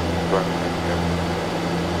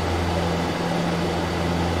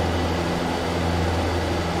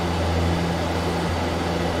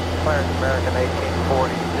 Clarence American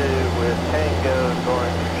 1842 with Tango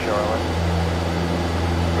going to Charlotte.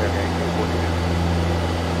 American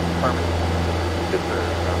 1842. Permanent.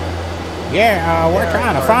 Yeah, we're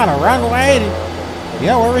trying to find a runway. You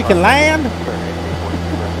know where we can land?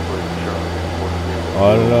 Oh,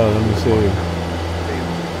 I don't know. Let me see.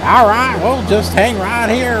 All right, we'll just hang right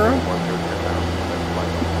here.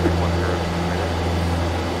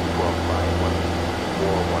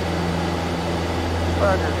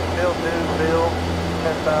 Roger, Bill 2, Bill,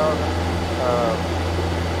 10,000,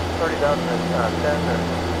 30,000 and 10 and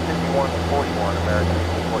 51 and 41, American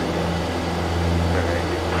 42.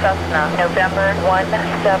 Cessna, November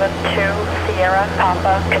 172 Sierra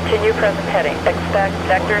Papa, continue present heading. Expect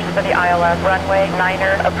vectors for the ILS runway,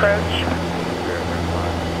 Niner approach.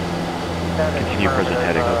 Continue present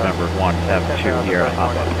heading, November 172 Sierra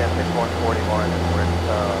Papa. 141 and we're at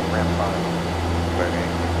ramp 5.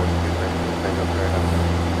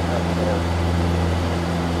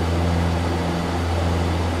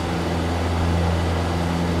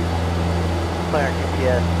 Clear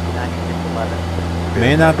GPS 9611.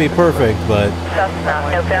 May not be perfect, but Cessna,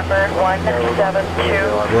 November 172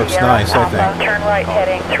 works Sierra nice, I Papa, think. turn right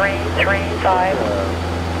heading 335.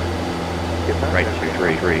 Right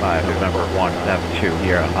 2335, November 172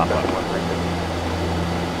 Sierra Papa.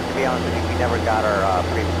 To be honest with you, we never got our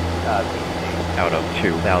previous PCC. Out of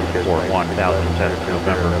 2000 for 1000,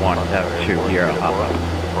 November 172 Sierra Papa.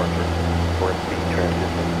 For speed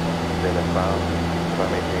transition, then it's found. I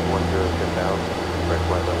maintain 10,000, red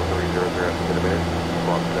flight level 300 in a minute,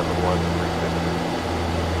 squawk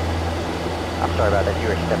 7136. I'm sorry about that, you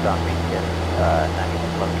were stepped on me again.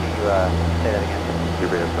 9611, can you say that again?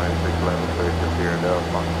 UBS 9611, clear to Sierra Delta,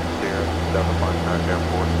 Fox Sierra, Delta Fox 9 down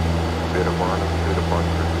forward, bit of Barnum, 2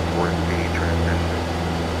 departure, for speed transition,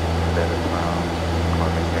 then it's found. I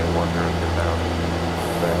maintain 10,000.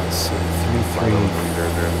 Let's see,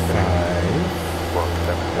 335. Squawk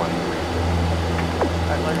 7136.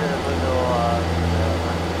 I look at a little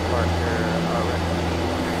departure already.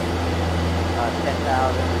 10,000.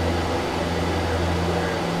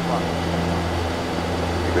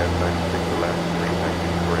 Event 9611,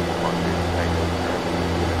 390, correct departure,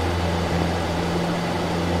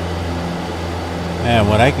 Man,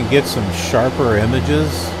 when I can get some sharper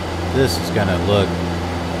images, this is going to look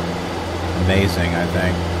amazing, I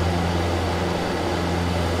think.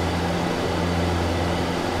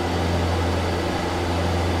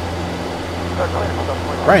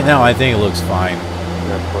 Right now, I think it looks fine.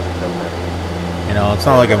 You know, it's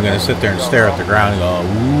not like I'm going to sit there and stare at the ground and go,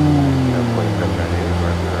 ooh.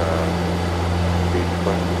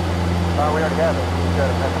 We already have it. We got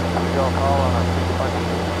a message. We go call on our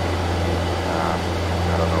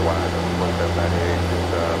I don't know why I don't put that 98 is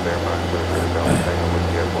verifying for the critical thing with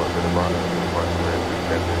the airport for the Bronx and the parts where we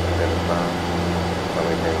sent it and then it's found. I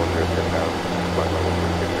maintain 110,000, flight level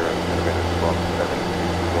 360 in a minute,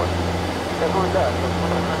 1271. That's what we got. That's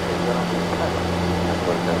what I'm not saying. That's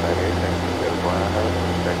what 98 thank you. That's why I have it.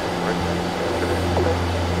 Thank you for it.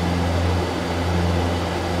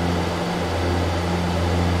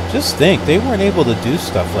 Just think, they weren't able to do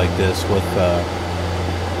stuff like this with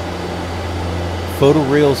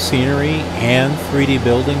photoreal scenery and 3D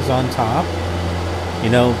buildings on top, you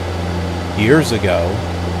know, years ago,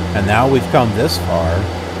 and now we've come this far.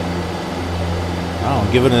 I don't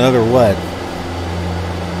know, give it another, what,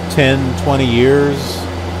 10, 20 years,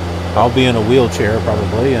 I'll be in a wheelchair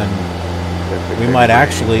probably, and we might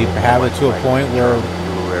actually have it to a point where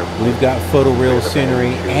we've got photoreal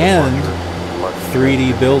scenery and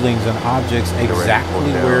 3D buildings and objects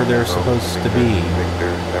exactly where they're supposed to be,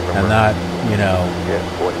 and not, you know,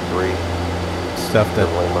 stuff that,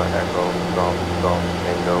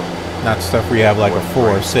 not stuff where you have like a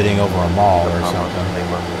forest sitting over a mall or something.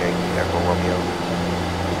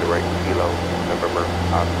 Direct Kilo, November,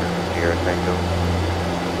 Oscar, Sierra Tango,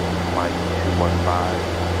 Mike 215,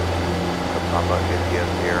 Papa India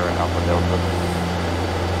Sierra Alpha Delta,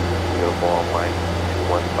 Uniform Mike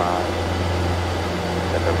 215,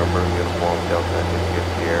 and November Uniform Delta India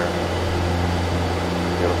Sierra,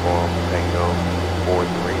 Uniform Tango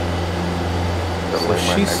 43. So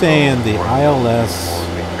she's saying the ILS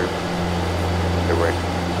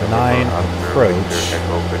 9 approach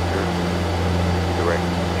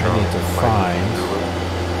I need to find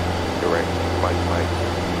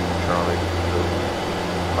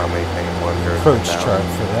approach chart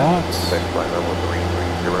for that. Flight level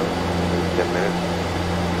 330, 10 minutes,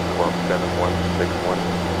 127161.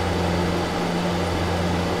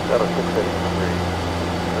 Got a 683.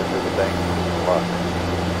 This is the bank plus.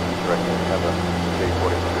 Direction 7,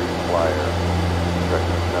 J43 flyer.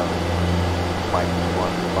 Direction 7, Mike 15,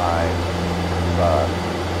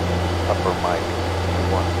 upper Mike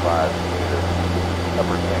 15 meters,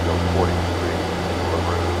 upper Tango 43,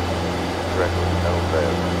 LaRue, direction no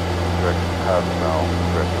bed, direction Cosmo,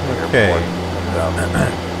 direction okay. airport,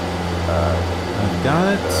 I've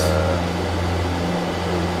got it.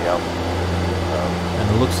 Yep. And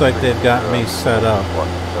it looks like they've got me set up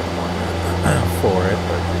for it.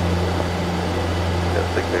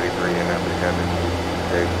 683 and after having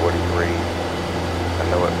J43. I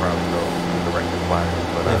know it from the direct flight.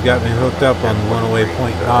 They've got me hooked up on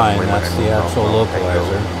 108.9. That's the actual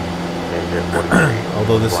localizer.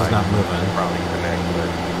 Although this is not moving.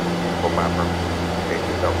 For my purpose, in case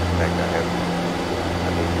you don't connect,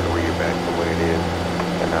 I need you to read it back the way it is.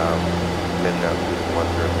 And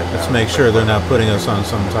let's make sure they're not putting us on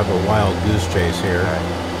some type of wild goose chase here.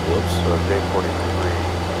 Whoops. So J43,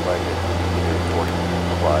 like it,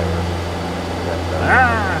 J43 flyer.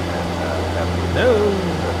 No!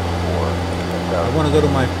 I want to go to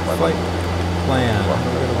my flight plan. I want to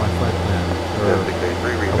go to my flight plan.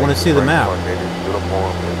 I want to see the map.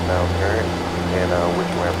 Uniform is now current. And which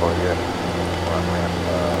ramp are you at? On ramp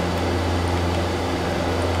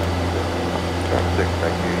 6,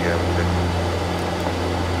 thank you. You have 6.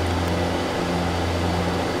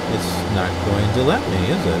 It's not going to let me,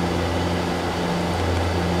 is it?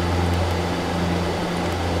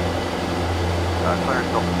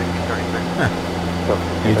 Clearance Delta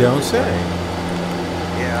 6036. You don't say.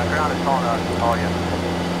 Yeah, ground is calling us to call you.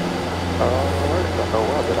 I don't know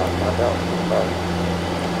what, but I'll find out.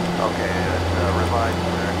 Okay, it's revised.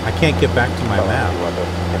 I can't get back to my map.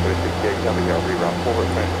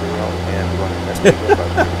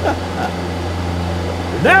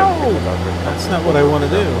 No! That's not what I want to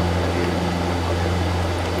do.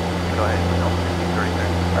 Go ahead, Delta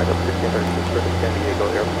 6036. Alright, up to San Diego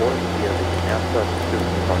Airport, you have the NASA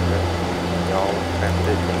student department, y'all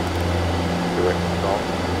transition, direct assault,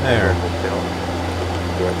 There. hotel,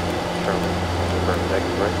 direct Sherman, first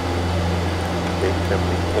X-ray, gate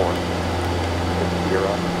 74,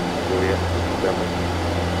 Sierra, Juliet, 7,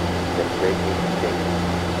 then gate 18,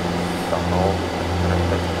 South Hall,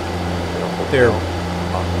 intersection, They're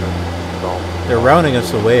Oscar, Salt, they're rounding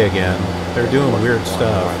us away again. They're doing weird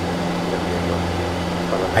stuff.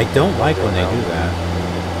 I don't like when they do that.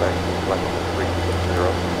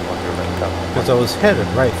 Because I was headed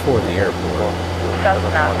right for the airport.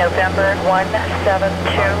 Cessna, November 172,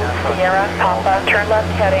 Sierra, Papa, turn left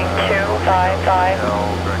heading 255.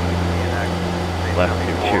 Left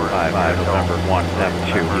to 255, November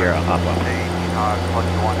 172, Sierra, Papa.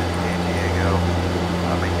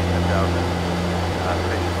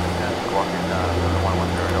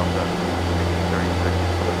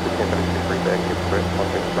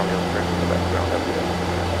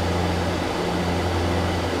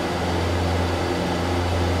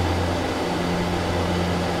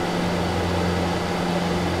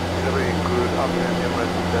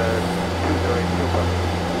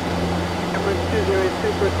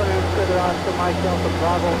 Mike Delta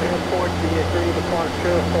Bravo Airport, B3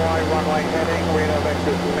 departure, fly runway heading, radar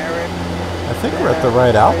vector merit. I think we're at the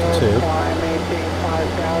right altitude. Climb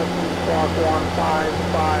 18,500, squawk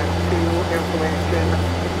 1552, information.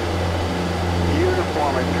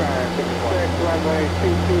 Uniform and track, expect runway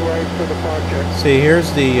 22 right for departure. See,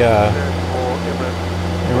 here's the,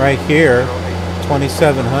 and right here,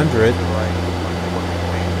 2700.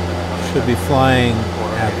 Should be flying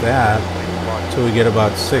at that till we get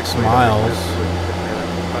about 6 miles.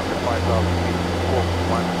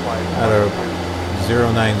 at a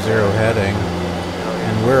 090 heading,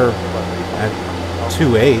 and we're at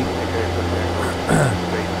 28.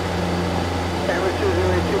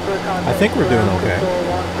 I think we're doing okay.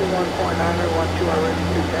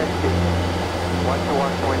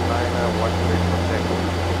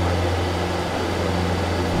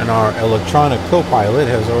 And our electronic co-pilot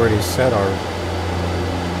has already set our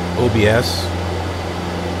OBS,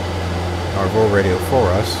 our VOR radio for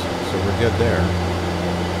us, so we're good there.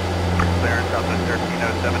 Clearance Southwest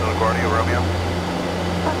 1307 LaGuardia, Romeo.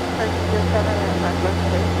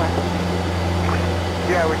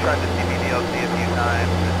 Yeah, we tried the CBDLC a few times,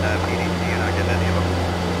 and PDC, you're not getting any of them.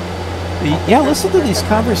 Yeah, listen to these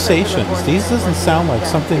conversations. These doesn't sound like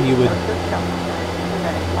something you would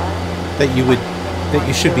that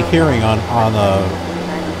you should be hearing on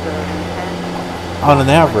an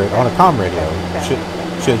average on a comm radio.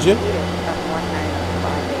 Should you?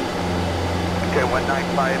 Okay,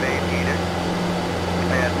 1958 Edith.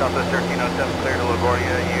 And Southwest 1307 clear to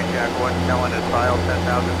LaGuardia. Jack 1 Helen is file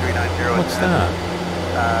 10,390. What's that?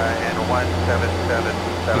 And 1777.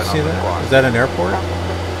 You see that? Is that an airport?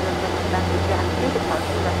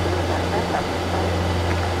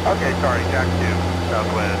 Okay, sorry, Jack 2,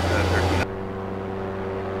 Southwest 13.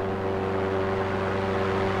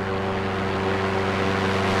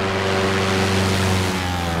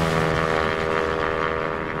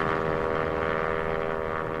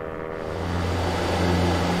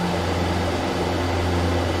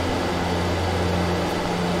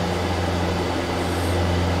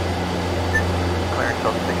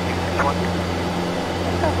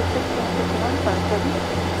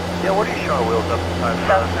 Yeah, what are you showing wheels up?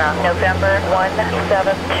 Cessna, November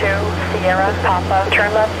 172 Sierra Papa.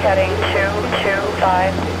 Turn left heading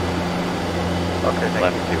 225. Okay,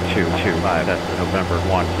 left 225. That's November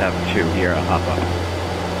 172 Sierra Papa.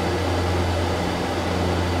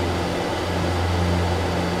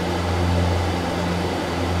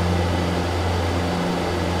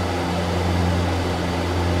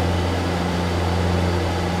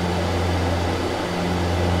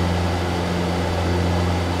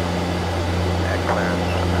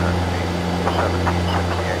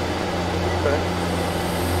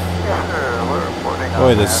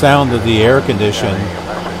 Boy, the sound of the air condition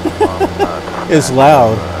is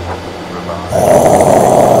loud.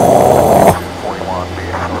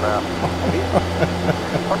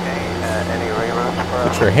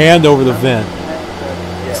 Put your hand over the vent.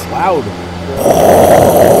 It's loud.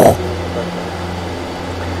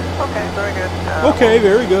 Okay, very good. Okay,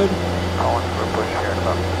 very good.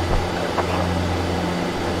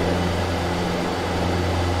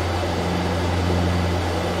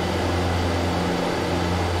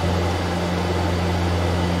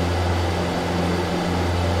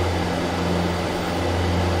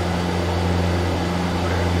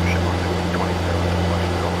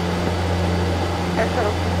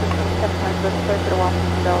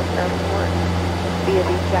 Via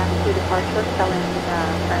the Jack 2 departure, telling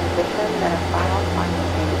transition, then a file, final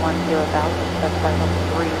change 10,000, that's flight level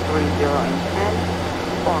 330 and 10,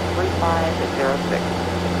 squawk 3506.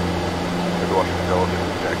 Good Washington Delta,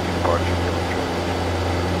 Jack 2 departure, telling transition.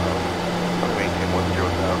 Maintain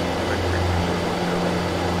 10,000, direct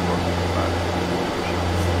 330,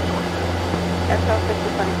 Aircraft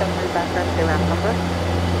 6027 is background, stay round number.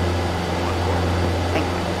 Thank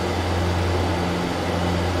you.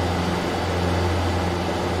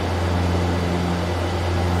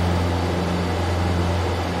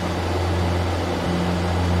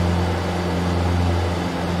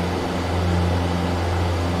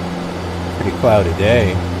 Pretty cloudy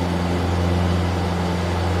day.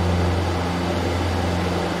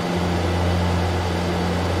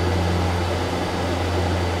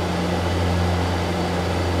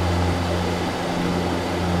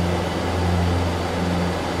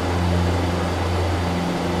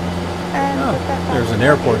 Oh, there's an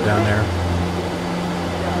airport down there.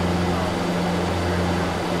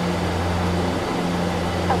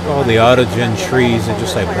 Oh, the autogen trees are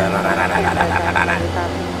just like blah, blah, blah, blah, blah, blah, blah, blah.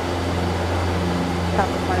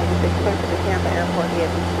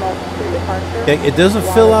 Yeah, it doesn't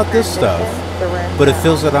fill out this stuff, but it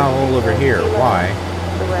fills it out all over here. Why?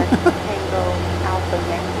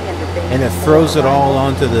 And it throws it all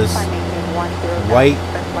onto this white,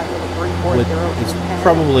 with, it's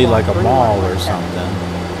probably like a mall or something.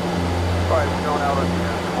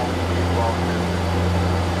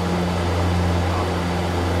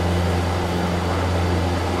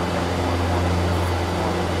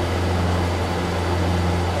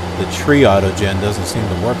 The tree autogen doesn't seem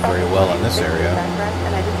to work very well in this area.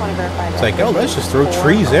 It's like, oh, let's just throw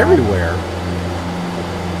trees everywhere.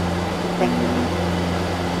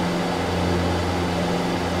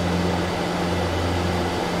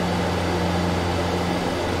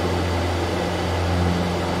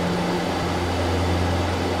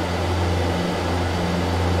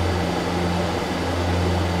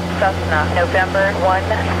 Cessna, November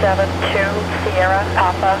 172, Sierra,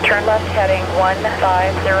 Papa, turn left heading 150.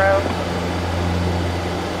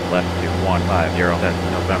 Left to 150,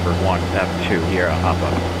 Cessna, November 172, Sierra,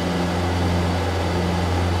 Papa.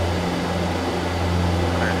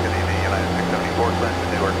 Good evening, United 674, clearance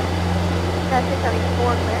to Newark. United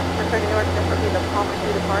 674, clearance for Newark, this will be the Palmer 2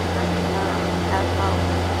 departure, as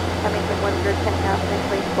follows. Coming from 110,000,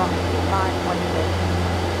 please block 2516.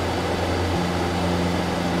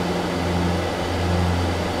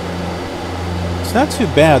 It's not too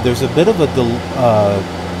bad. There's a bit of a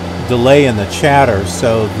delay in the chatter,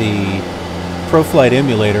 so the ProFlight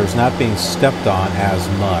emulator is not being stepped on as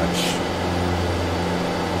much.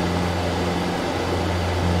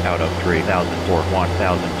 Out of 3,000 for 1,000,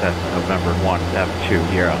 Cessna, November 172,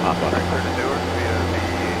 Sierra, Papa. Clear to Newark via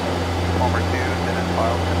the Palmer 2, Dennis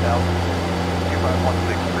file 10,000,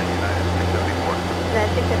 25163, United 674.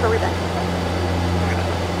 United 674, we're back.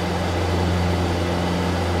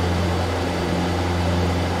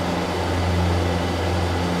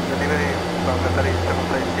 Delivery from the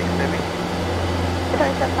 3756 Navy.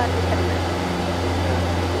 3756.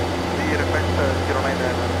 The request 09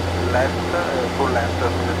 left, full length for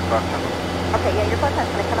this structure. Okay, yeah, your flight time's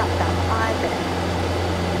going to come out in about 5 minutes.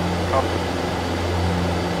 Copy.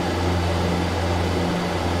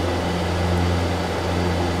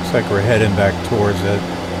 Looks like we're heading back towards it.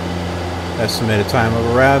 Estimated time of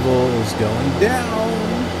arrival is going down.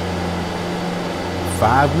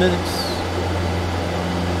 5 minutes.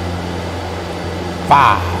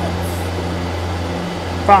 5.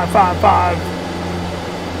 5, 5, 5.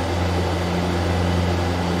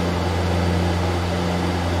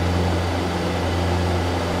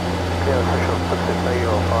 Yeah, official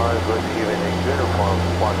 66805, good evening, uniform,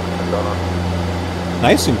 Washington, Donald.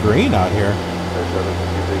 Nice and green out here. Air Shuttle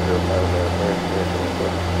 6305,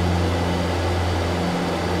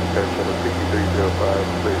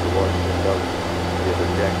 clear to Washington, Donald. We have a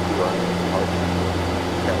Jack 2 on departure.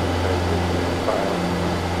 Transition file.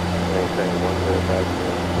 Maintain 105.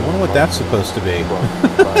 I wonder what that's supposed to be.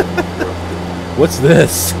 What's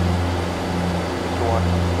this?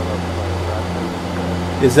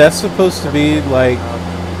 Is that supposed to be like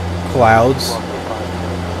clouds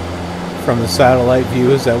from the satellite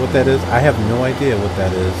view? Is that what that is? I have no idea what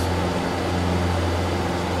that is.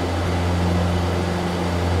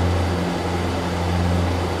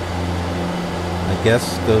 I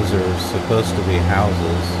guess those are supposed to be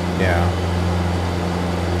houses. Yeah.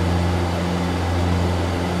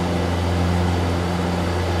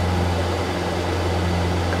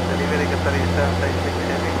 Delivery 3756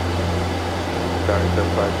 Navy. Sorry,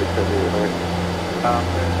 756 Navy.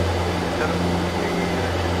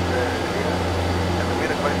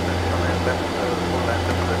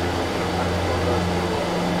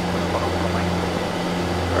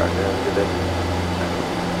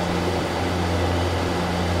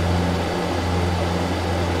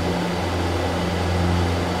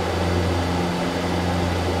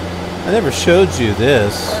 I never showed you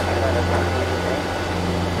this.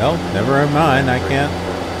 No, never mind. I can't.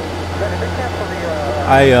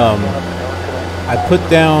 I put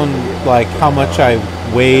down like how much I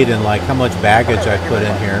weighed and like how much baggage I put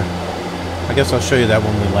in here. I guess I'll show you that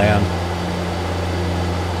when we land.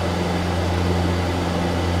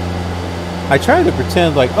 I tried to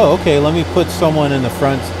pretend like, oh, okay, let me put someone in the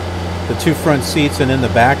front, the 2 front seats and in the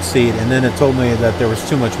back seat, and then it told me that there was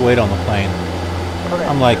too much weight on the plane.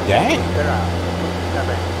 I'm like, dang.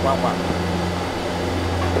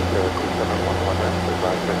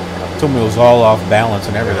 Told me it was all off balance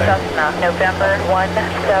and everything. Cessna, November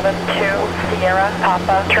 172, Sierra,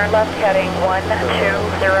 Papa, turn left heading 120.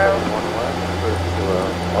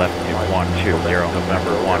 Left to 120,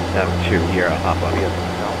 November 172, Sierra, Papa.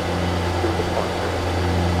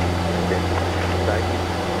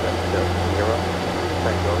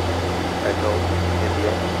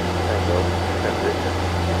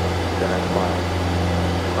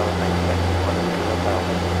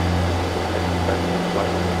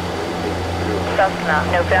 Cessna,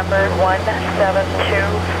 November 172,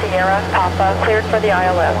 Sierra, Papa, cleared for the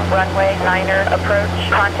ILS, runway 9er, approach,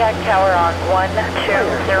 contact tower on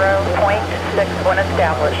 120.6 when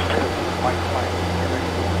established.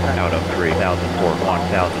 Out of 3,000 for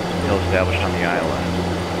 1,000, still established on the ILS.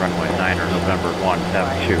 Runway 9er, November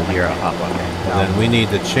 172, Sierra, Papa. And then we need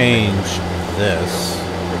to change this.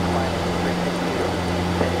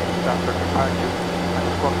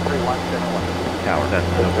 Tower, that's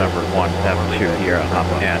November 172, Sierra,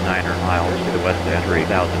 Papa, and 9er miles to the west at 3,000,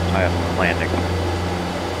 ILS landing.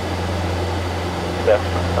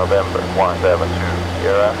 November 172,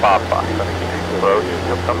 Sierra, Papa. Approach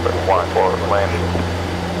number 1 for landing.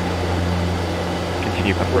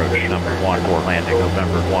 continue approach number 1 for landing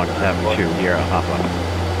November 172 Sierra Papa.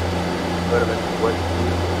 Wait a minute, what?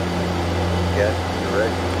 Get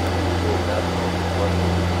direct.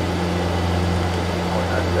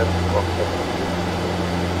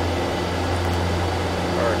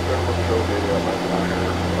 Alright, thermal show video on my liner,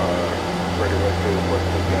 ready to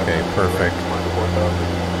Okay, perfect.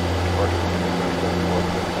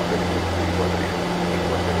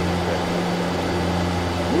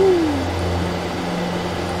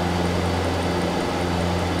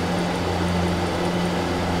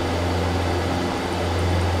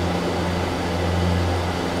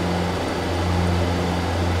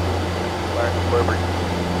 Delivery.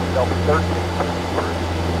 Delta 13.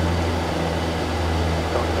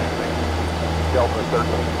 Delta 13.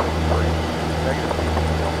 Negative.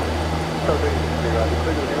 So they clear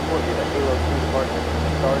the airport, get a Halo 2 department,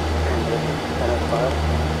 start, transition, NS file,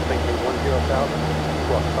 thinking 10,000,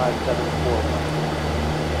 block 5741.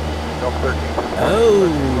 Delta 13. Oh,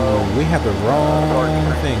 we have the wrong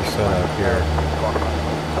thing set up here.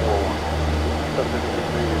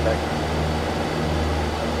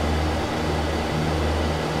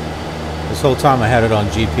 This whole time I had it on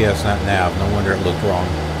GPS, not nav. No wonder it looked wrong.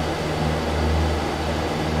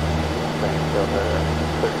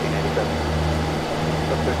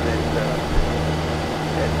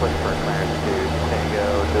 And push for clearance to Tango,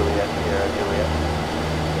 Juliet, Sierra, Juliet.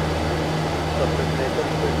 Tango,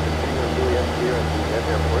 Juliet, Sierra, Juliet,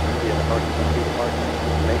 airport, via the RTC department,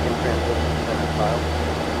 making transition, center file,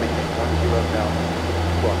 making 10,000,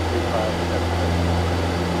 block 3576.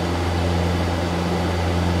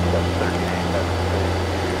 That's 38, that's to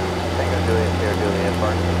Tango, Juliet, Sierra, Juliet,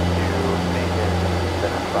 Varsity to Macon,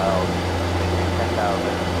 center file, making 10,000,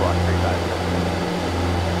 block 3576.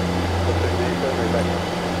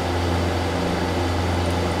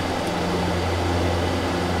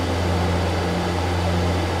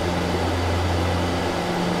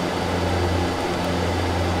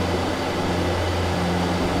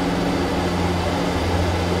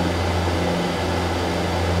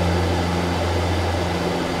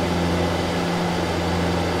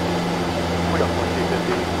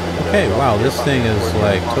 Okay, wow, this thing is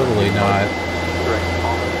like totally not.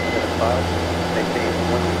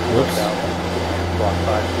 Whoops. Block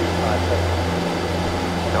 5257.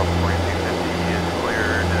 Delta 4250 is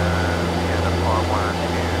cleared via the Palm Line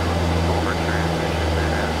to over transition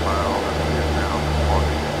and as well as it is now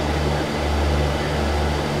walking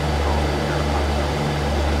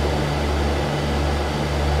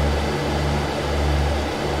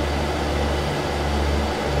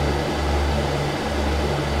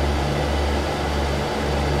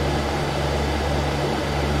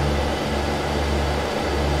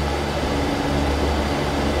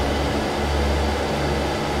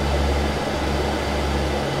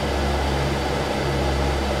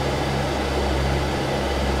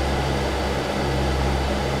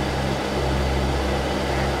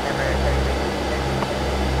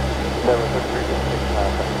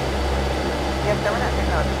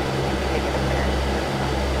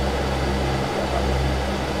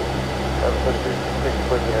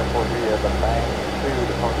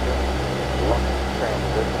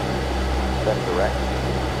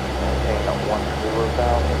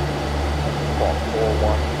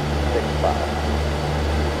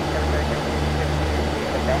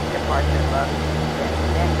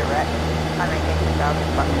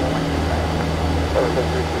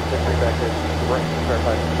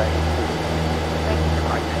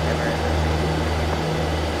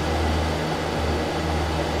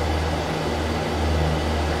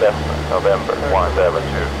November 172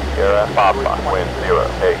 Sierra Papa, wind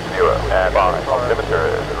 080 and 5, altimeter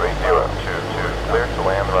is 3022, clear to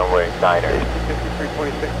land runway 9er.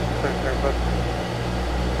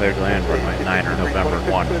 Clear to land runway 9er, November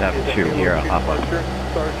 172 Sierra Papa.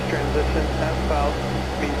 Start transition south,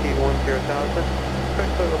 maintain 10,000,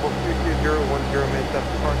 special level 32010 maintain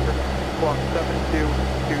departure, block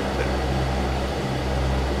 7226.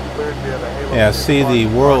 Yeah, see, the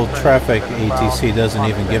World Traffic ATC doesn't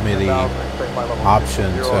even give me the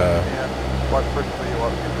option to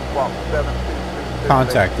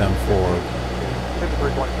contact them for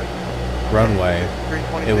runway.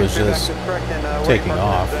 It was just taking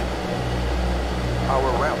off.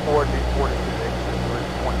 Our route 4 is 42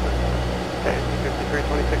 Okay,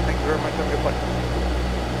 5326, thank you very much. Have a good flight.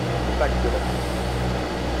 Back to it.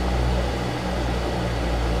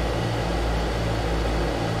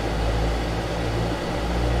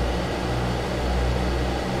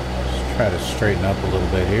 Try to straighten up a little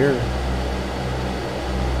bit here.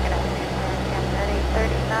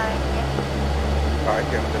 Alright,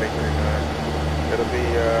 Captain 839. It'll be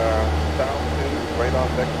south to Right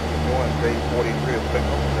off section 1, J43 is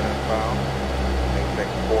signal, then inbound. Maintain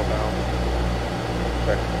 4,000.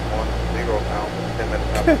 Section 10,000, 10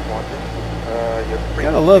 minutes after launching.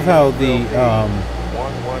 Gotta love how the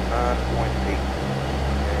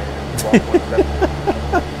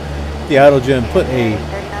 119.8. the autogen put a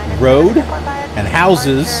road and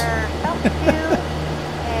houses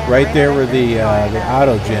right there where the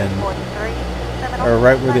autogen, or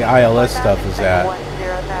right where the ILS stuff is at.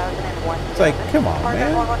 It's like, come on,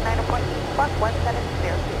 man.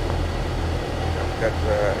 That's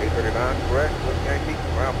 839, correct? With Yankee,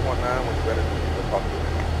 around 0.9 when you're ready to talk to you.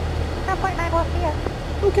 0.9 will see us.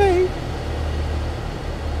 Okay.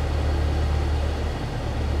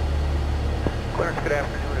 Clarence, good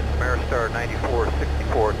afternoon. It's Maristar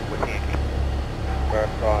 9464 with Yankee.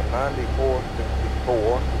 Maristar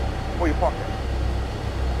 9464. Where you parking?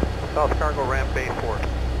 South Cargo Ramp Bay 4.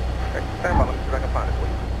 Okay, stand by. Let me see if I can find it for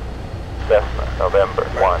you. Cessna, November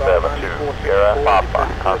 172, Sierra Papa,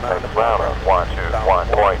 contact ground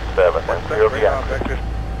 121.7 and 0 beyond.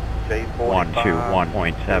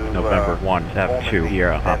 121.7, November 172,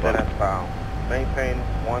 Sierra Papa. Maintain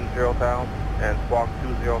 10,000 and squawk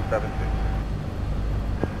 2072.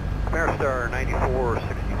 Maristar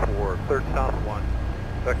 9464, third south 1,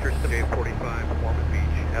 vector J45, Foreman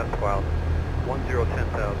Beach, asphalt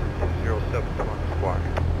 1010,000, 2071 squawk.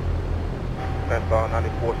 Maristar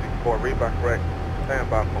 9464, read back correct. Stand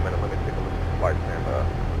by for a minute, let me take a look at the flight stand.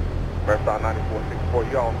 Maristar 9464,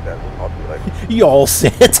 you all set. We'll talk to you later. You all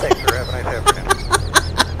set. Thanks, sir. Have a nice afternoon.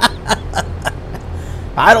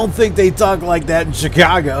 I don't think they talk like that in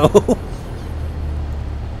Chicago.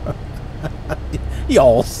 You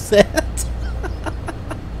all set.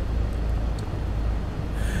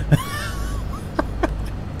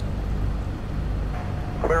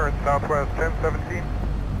 Clearance, Southwest 1017.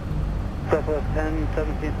 Southwest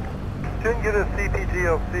 1017. Didn't get a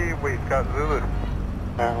CPGLC, we got Zulu.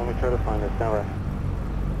 Alright, let me try to find it. Now,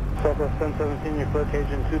 Southwest 1017, your clear cage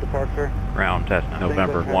in 2 departure. Ground Cessna,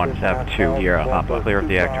 November 172, Sierra Papa, clear of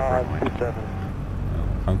the active runway.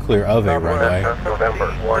 I'm clear of a runway. November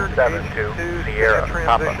 172, Sierra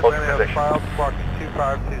Papa, hold your position.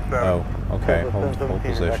 Oh, okay, hold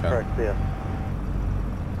position.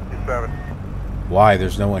 27. Why?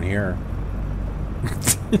 There's no one here.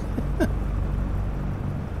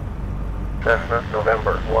 Cessna,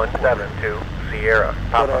 November 172, Sierra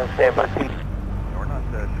Papa, stand by. We're not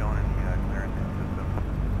showing any clearance in the system.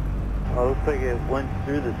 Well, looks like it went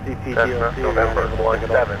through the Cessna, CPGLC. November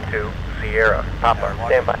 172, Sierra Papa,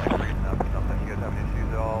 stand by. You guys have issues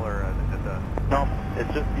at all, or is it just a... No, it's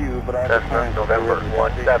just you, but I have Cessna, November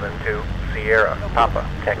 172, Sierra Papa,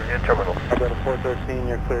 taxi to terminal. I'll go to 413,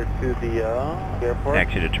 you're clear to the airport.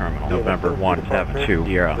 Taxi to terminal, November 172,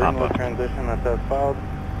 Sierra Papa. Transition, that's as filed.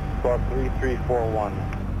 Squawk 3341.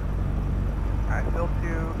 Alright, still 2,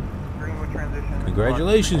 Greenwood transition.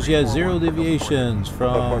 Congratulations, you had 0 deviations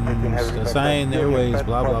from assigned airways,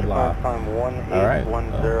 blah, blah, blah. Alright,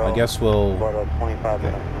 well, I guess we'll...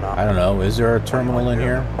 I don't know, is there a terminal in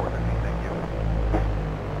here?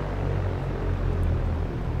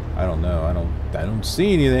 I don't know, I don't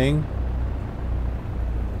see anything.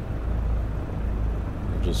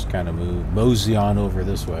 We'll just kind of mosey on over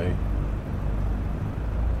this way.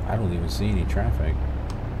 I don't even see any traffic.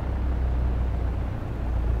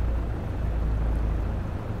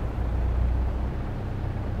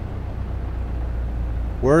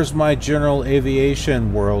 Where's my general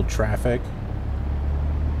aviation world traffic?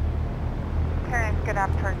 Clearance, good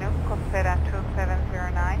afternoon. Costera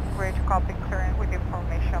 2709. Bridge copy clearance with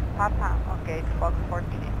information Papa on gate Fox 14.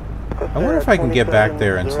 I wonder if I can get back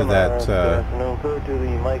there into that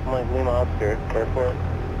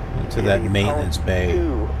into that maintenance bay.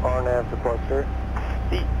 RNAV departure.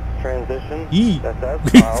 Seat transition. Yee. That's as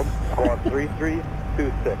filed. Squawk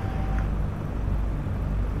 3326.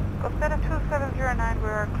 Costera 2709, we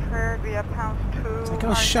are cleared via pounds 2. It's like,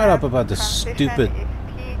 oh, shut up about the stupid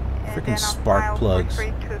freaking spark plugs.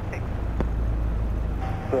 3326.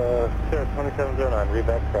 Costera 2709, read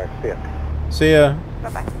back correct. See ya. See ya.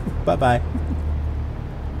 Bye-bye. Bye-bye.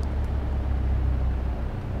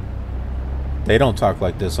 They don't talk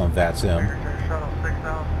like this on VATSIM. Shuttle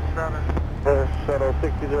 6007. Shuttle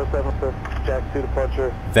 6007, Jack 2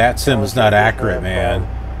 departure. VATSIM is not accurate, man.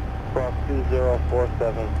 Cross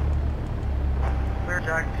 2047. Clear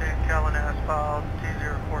Jack 2, Kellen asphalt,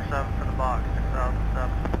 T047 for the box,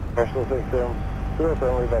 6007. Marshall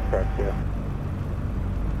 6007, read back correct. Yeah.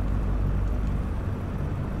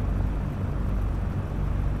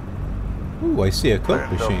 Ooh, I see a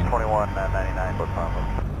Coke machine. 2199, what's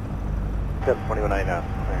on? Yep, 2199.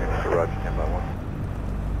 Roger, 10 by 1.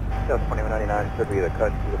 Delta 2199 should be the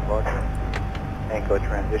cut to departure. Anchor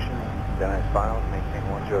transition, then as filed, maintain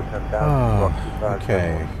 1010,000. Oh,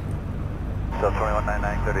 okay. Delta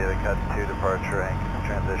 2199 could be the cut to departure, anchor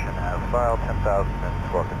transition as filed, 10,000 and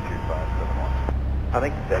squawk at 2571. I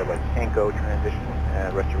think you said it was Anchor transition,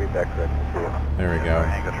 rest your read back correctly to you. There we go.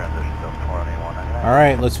 Anchor transition, Delta 2199.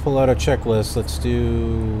 Alright, let's pull out our checklist. Let's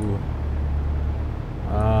do...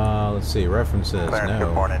 let's see, references, Clarence, good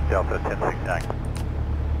no. morning, Delta 1069.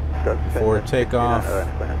 Before takeoff,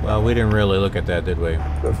 well, we didn't really look at that, did we?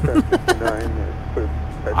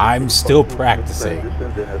 I'm still practicing.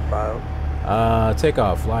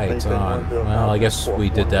 Takeoff, lights on. Well, I guess we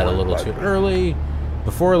did that a little too early.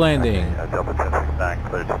 Before landing.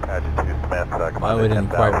 Well, we didn't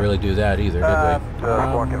quite really do that either, did we?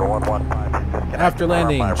 After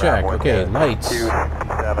landing, check. Okay, lights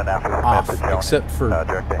off, except for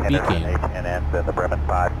beacon.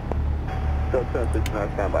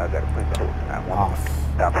 Off.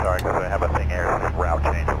 I'm sorry, because I have a thing here, route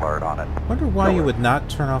change alert on it. Wonder why you would not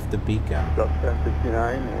turn off the beacon.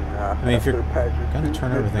 I mean, if you're going to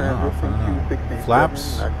turn everything off, I don't know.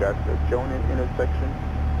 Flaps.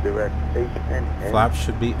 Flaps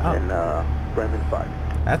should be up.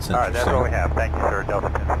 That's interesting. Alright, that's what we have. Thank you, sir. Delta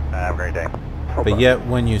 10. Have a great day. But yet,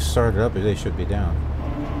 when you start it up, they should be down.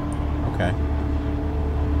 Okay.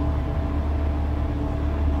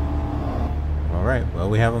 Alright, well,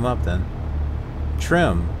 we have them up then.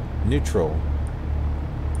 Trim, neutral.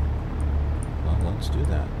 Well, let's do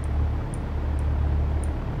that.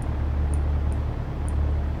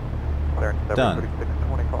 Done.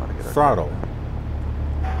 Throttle.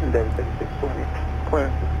 Then 3620.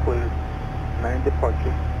 Clearance is cleared. 9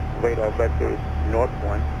 departure. Radar vector is north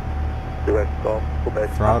 1. Direct Gulf, Quebec.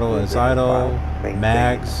 Throttle is idle.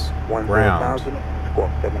 Mags, ground.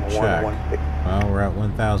 Check. Well, we're at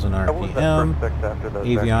 1,000 RPM.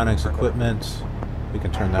 Avionics equipment. We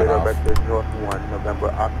can turn that off. North 1,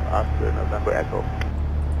 November Oscar, November Echo.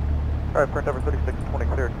 Alright, print number 3620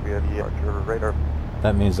 cleared via the radar.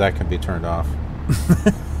 That means that can be turned off.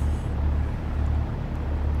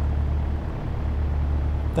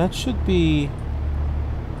 That should be...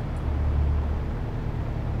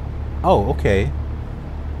 Oh, okay.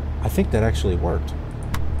 I think that actually worked.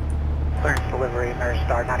 Clearance delivery,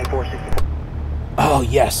 Star 9464. Oh,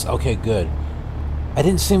 yes. Okay, good. I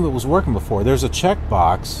didn't see it was working before. There's a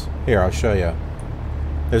checkbox. Here, I'll show you.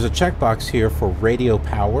 There's a checkbox here for radio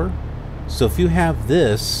power. So if you have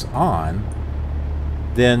this on,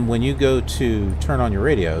 then when you go to turn on your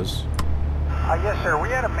radios... Yes, sir. We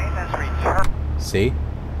had a maintenance return. See?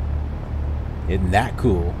 Isn't that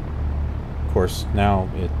cool? Of course, now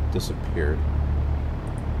it disappeared.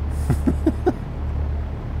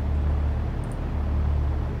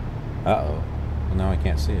 Uh-oh. Well, now I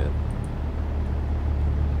can't see it.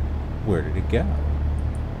 Where did it go?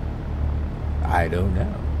 I don't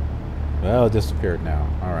know. Well, it disappeared now.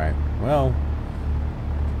 Alright. Well,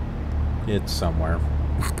 it's somewhere.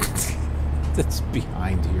 It's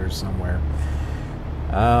behind here somewhere.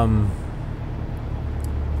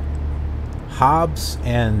 Hobs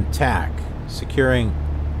and tack. Securing...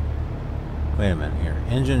 Wait a minute here.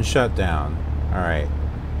 Engine shutdown. Alright.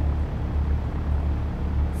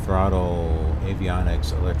 Throttle,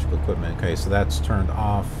 avionics, electrical equipment. Okay, so that's turned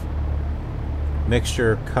off.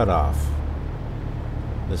 Mixture cutoff.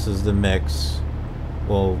 This is the mix.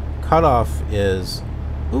 Well, cutoff is...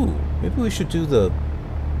 Ooh, maybe we should do the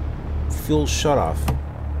fuel shutoff.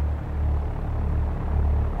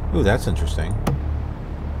 Ooh, that's interesting.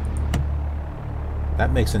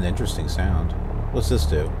 That makes an interesting sound. What's this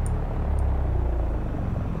do?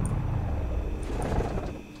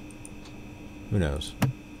 Who knows?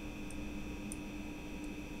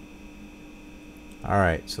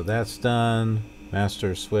 Alright, so that's done.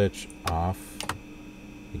 Master switch off.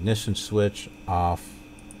 Ignition switch off.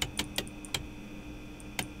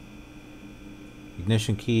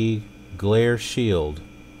 Ignition key. Glare shield.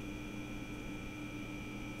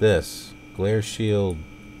 This. Glare shield.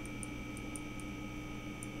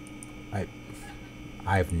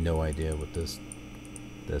 I have no idea what this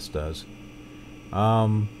does.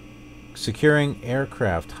 Securing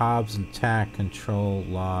aircraft, hobs and tack, control,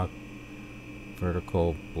 lock,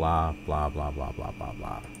 vertical, blah, blah, blah, blah, blah, blah,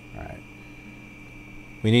 blah. Alright.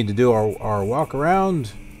 We need to do our walk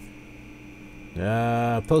around.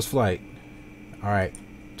 Post-flight. Alright.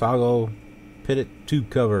 Toggle, pivot tube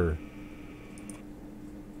cover.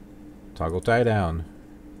 Toggle tie down.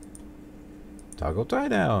 Toggle tie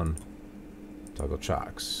down. Toggle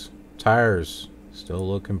chocks. Tires. Still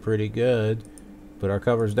looking pretty good. Put our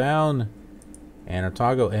covers down. And our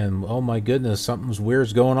toggle. And oh my goodness, something's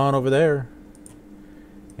weird's going on over there.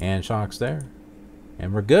 And shock's there.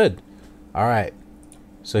 And we're good. Alright.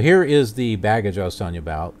 So here is the baggage I was telling you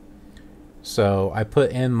about. So I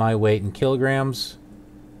put in my weight in kilograms.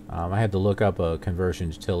 I had to look up a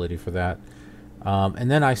conversion utility for that. And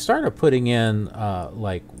then I started putting in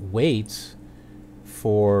like weights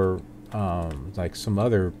for like some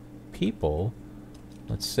other people.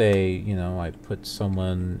 Let's say, you know, I put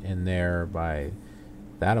someone in there by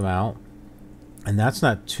that amount. And that's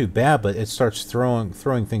not too bad, but it starts throwing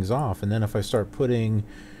things off. And then if I start putting,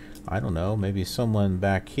 I don't know, maybe someone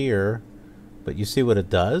back here, but you see what it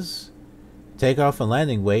does? Takeoff and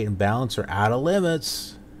landing weight and balance are out of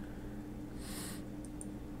limits.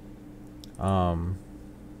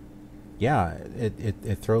 Yeah,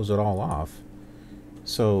 it throws it all off.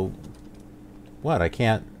 So what, I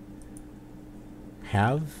can't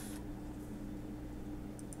have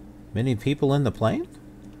many people in the plane?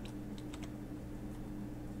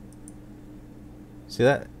 See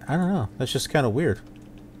that? I don't know. That's just kind of weird.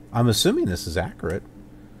 I'm assuming this is accurate.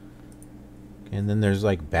 And then there's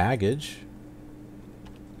like baggage.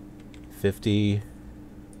 50.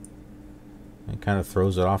 It kind of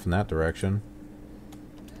throws it off in that direction.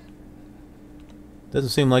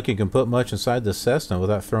 Doesn't seem like you can put much inside the Cessna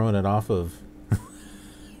without throwing it off of...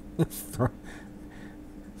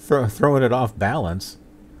 throwing it off balance.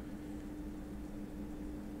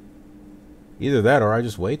 Either that or I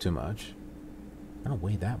just weigh too much. I don't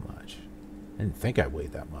weigh that much. I didn't think I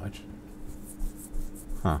weighed that much.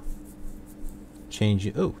 Huh. Change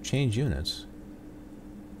units.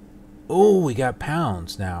 Oh, we got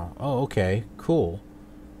pounds now. Oh, okay. Cool.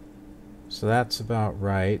 So that's about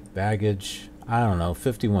right. Baggage, I don't know.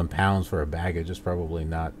 51 pounds for a baggage is probably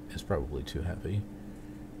not, it's probably too heavy.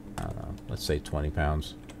 I don't know. Let's say 20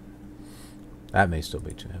 pounds. That may still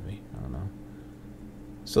be too heavy. I don't know.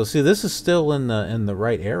 So see, this is still in the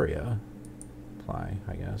right area. Apply,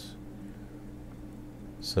 I guess.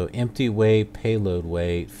 So empty weight, payload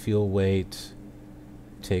weight, fuel weight,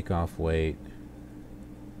 takeoff weight.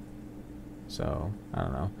 So I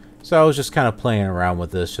don't know. So I was just kind of playing around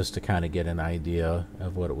with this just to kind of get an idea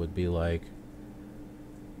of what it would be like.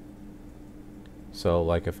 So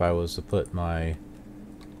like if I was to put my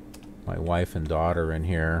wife and daughter in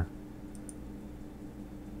here,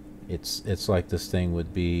 it's like this thing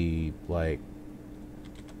would be like,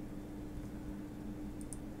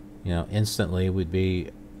 you know, instantly we'd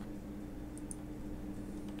be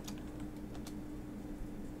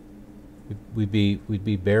we'd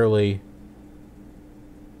be barely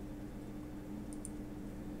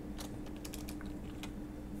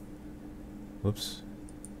whoops.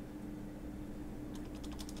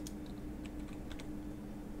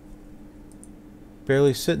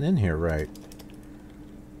 Barely sitting in here right.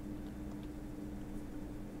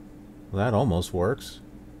 Well, that almost works.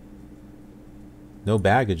 No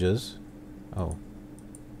baggages. Oh.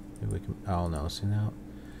 Maybe we can, oh no, see now.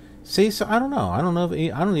 See, so I don't know. I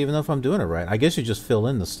don't even know if I'm doing it right. I guess you just fill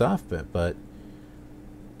in the stuff, but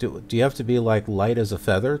do you have to be like light as a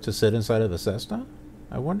feather to sit inside of a Cessna?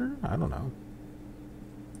 I wonder. I don't know.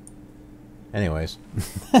 Anyways.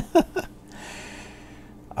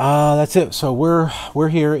 That's it. So we're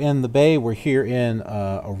here in the Bay. We're here in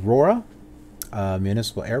Aurora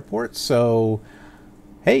Municipal Airport. So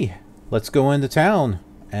hey, let's go into town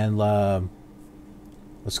and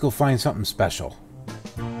let's go find something special.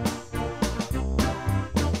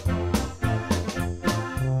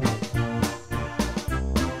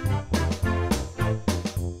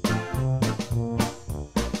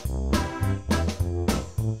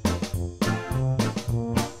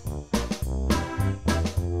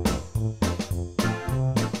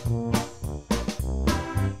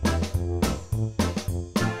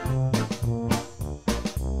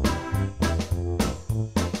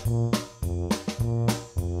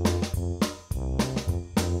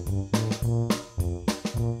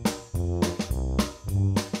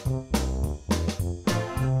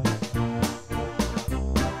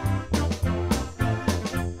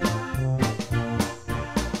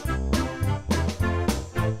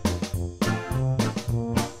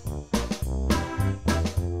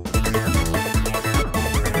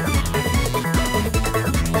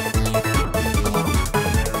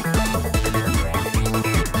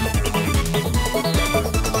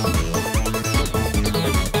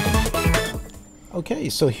 Okay,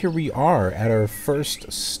 so here we are at our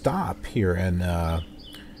first stop here in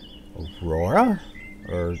Aurora,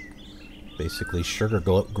 or basically Sugar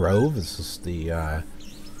Grove. This is the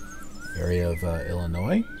area of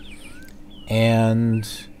Illinois. And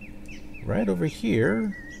right over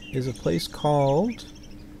here is a place called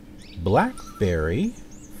Blackberry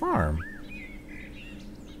Farm.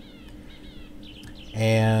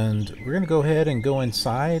 And we're going to go ahead and go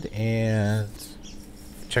inside and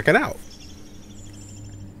check it out.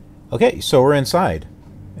 Okay, so we're inside.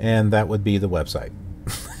 And that would be the website.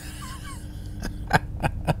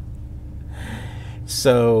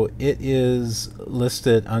 So it is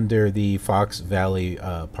listed under the Fox Valley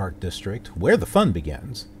Park District, where the fun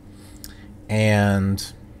begins.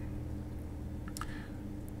 And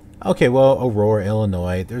okay, well, Aurora,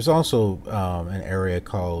 Illinois. There's also an area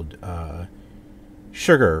called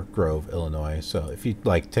Sugar Grove, Illinois. So if you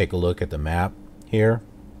like take a look at the map here,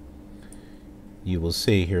 you will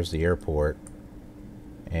see here's the airport.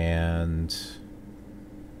 And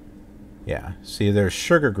yeah, see there's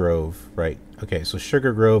Sugar Grove, right? Okay, so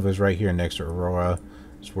Sugar Grove is right here next to Aurora.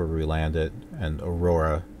 That's where we landed, and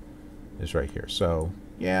Aurora is right here. So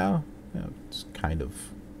yeah, it's kind of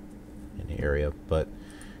in the area. But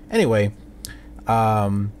anyway,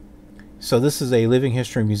 so this is a living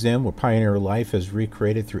history museum where pioneer life is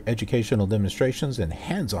recreated through educational demonstrations and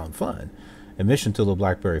hands-on fun. Admission to the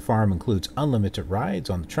Blackberry Farm includes unlimited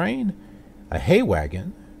rides on the train, a hay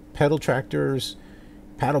wagon, pedal tractors,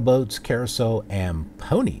 paddle boats, carousel, and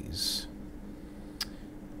ponies.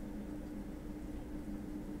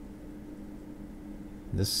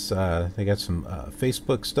 This they got some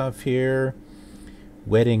Facebook stuff here,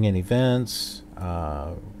 wedding and events,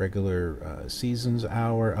 regular seasons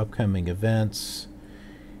hour, upcoming events,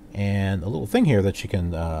 and a little thing here that you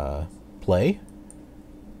can play.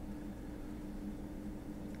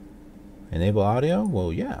 Enable audio?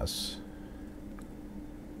 Well, yes.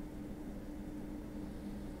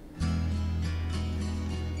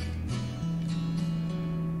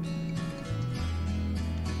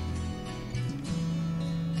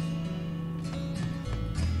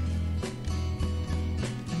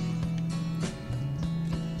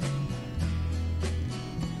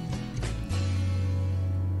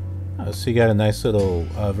 So you got a nice little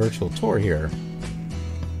virtual tour here.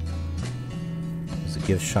 There's a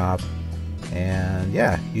gift shop. And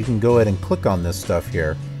yeah, you can go ahead and click on this stuff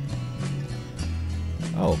here.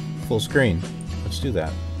 Oh, full screen. Let's do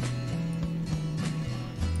that.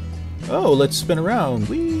 Oh, let's spin around.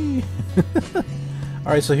 Whee!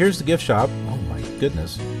 Alright, so here's the gift shop. Oh my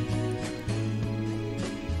goodness.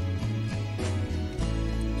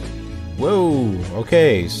 Whoa!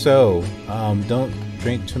 Okay, so don't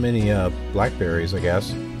drink too many blackberries, I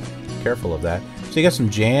guess. Careful of that. So you got some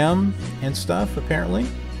jam and stuff, apparently.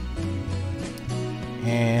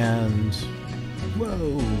 And whoa,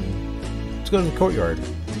 let's go to the courtyard.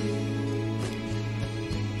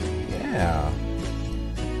 Yeah.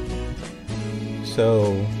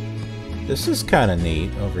 So this is kind of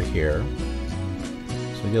neat over here.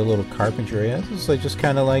 So we get a little carpentry area. This is like just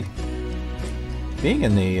kind of like being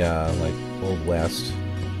in the like Old West.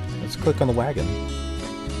 Let's click on the wagon.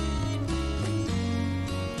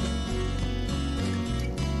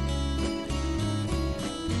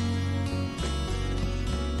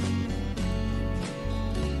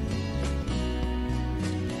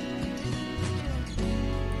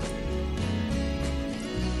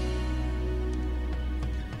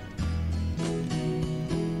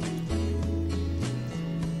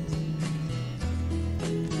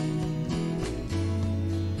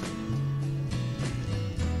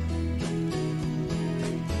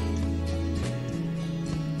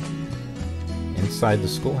 Inside the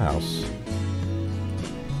schoolhouse.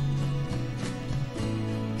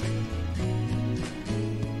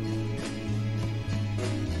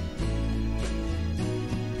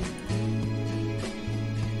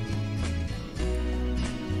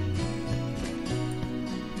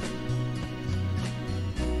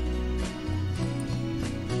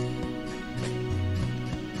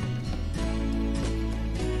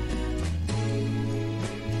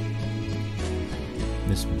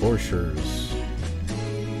 Miss Borchers.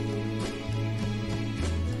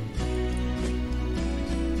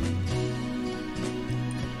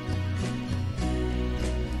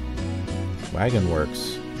 Wagon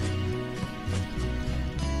Works.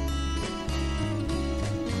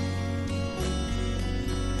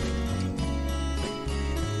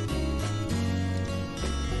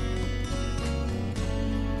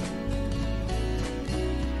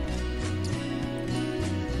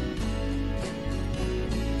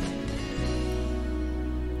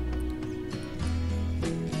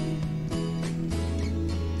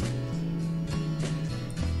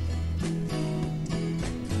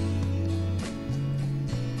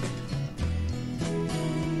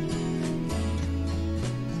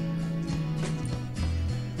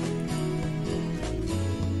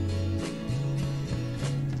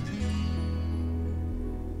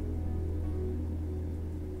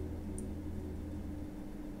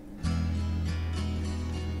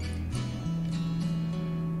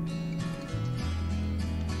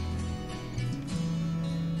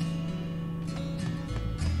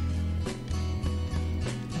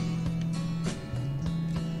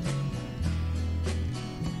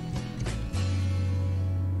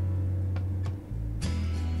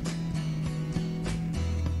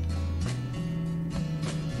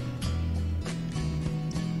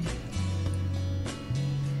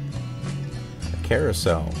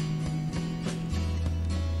 carousel.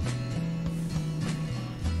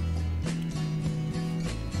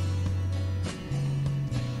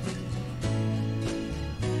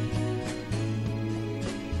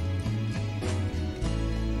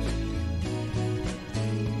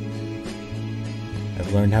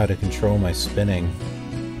 I've learned how to control my spinning.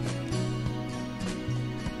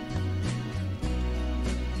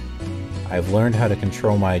 I've learned how to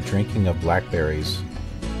control my drinking of blackberries.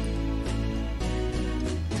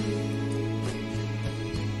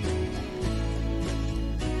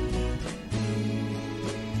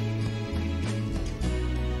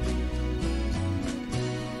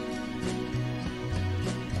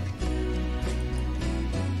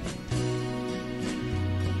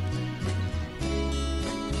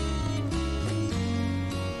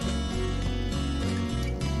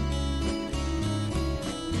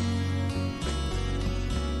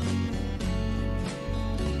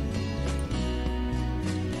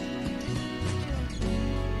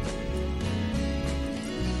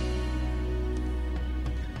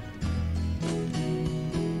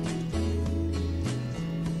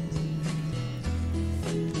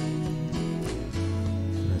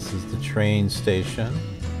 Train station,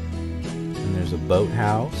 and there's a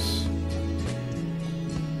boathouse.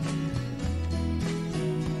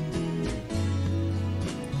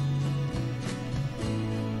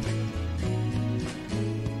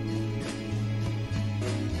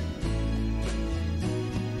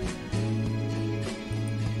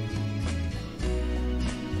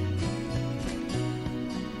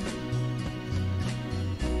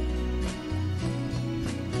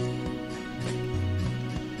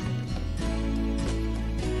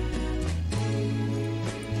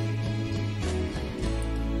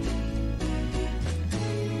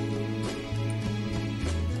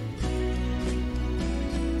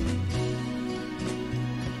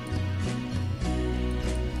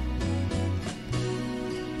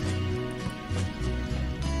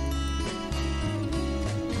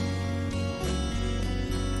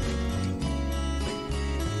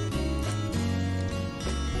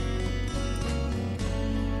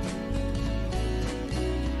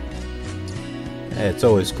 It's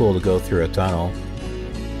always cool to go through a tunnel.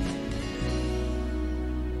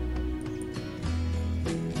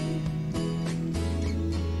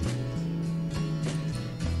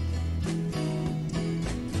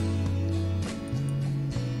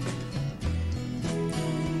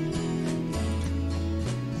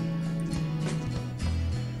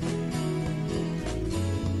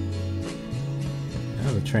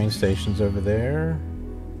 Now the train station's over there.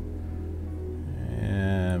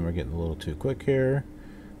 We're getting a little too quick here.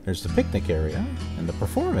 There's the picnic area and the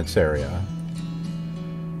performance area.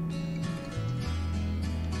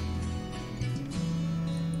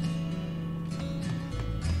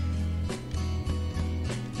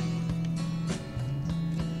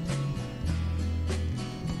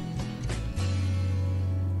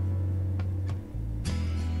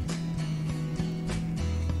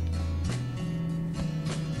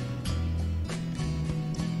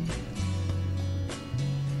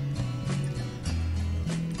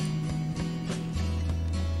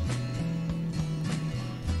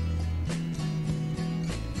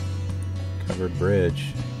 Covered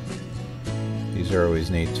bridge. These are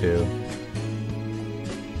always neat too.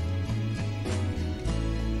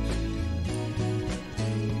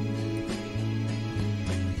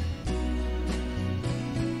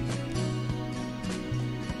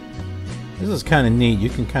 This is kind of neat. You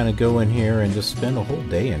can kind of go in here and just spend a whole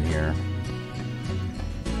day in here.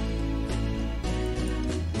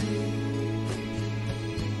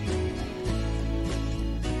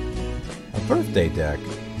 A birthday deck.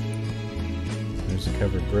 There's a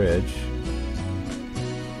covered bridge.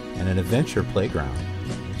 And an adventure playground.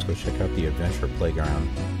 Let's go check out the adventure playground.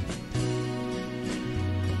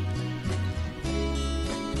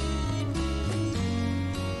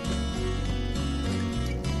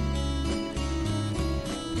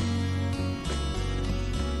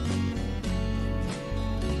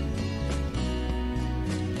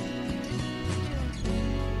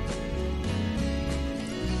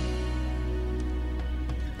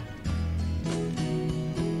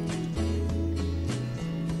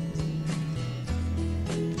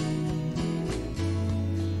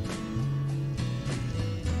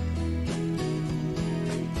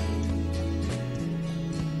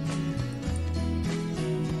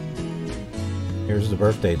 Here's the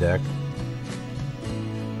birthday deck.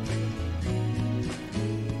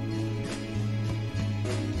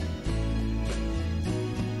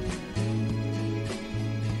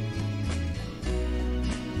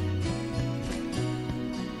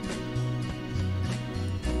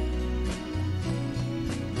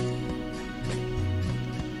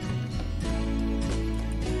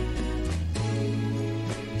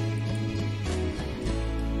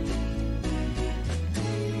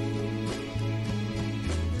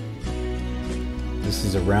 This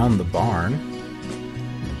is around the barn.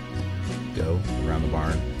 Go around the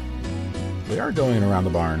barn. We are going around the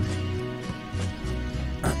barn.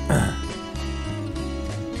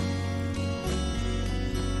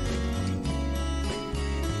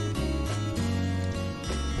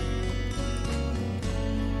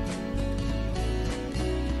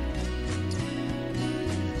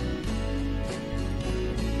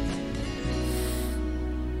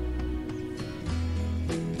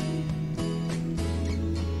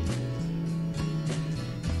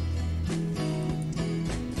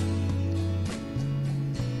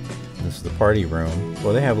 This is the party room.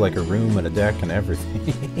 Well, they have like a room and a deck and everything.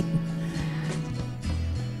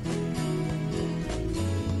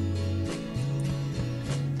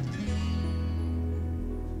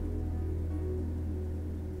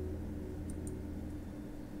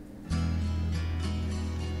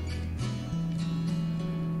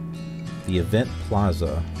 The Event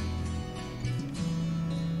Plaza.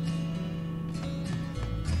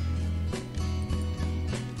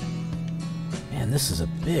 Man, this is a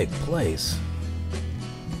big place.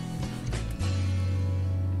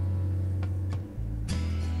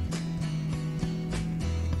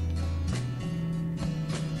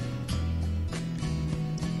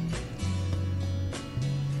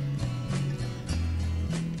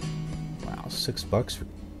 Wow, $6 for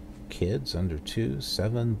kids under 2,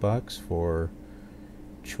 $7 for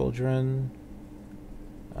children.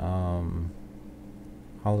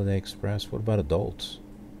 Holiday Express. What about adults?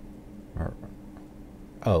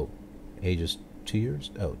 Oh, ages 2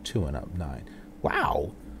 years? Oh, 2 and up, 9.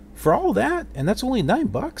 Wow! For all that? And that's only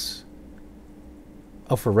 $9?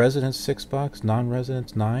 Oh, for residents, $6.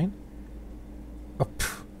 Non-residents, 9? Oh,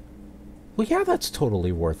 well, yeah, that's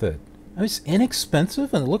totally worth it. I mean, it's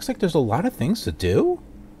inexpensive, and it looks like there's a lot of things to do.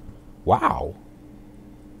 Wow.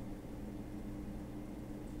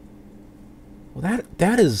 Well,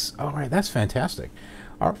 that is... Alright, that's fantastic.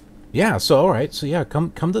 Yeah, so alright, so yeah,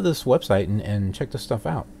 come to this website and check this stuff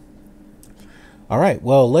out. Alright,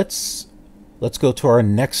 well, let's go to our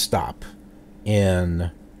next stop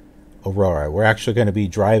in Aurora. We're actually going to be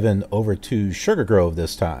driving over to Sugar Grove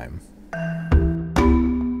this time.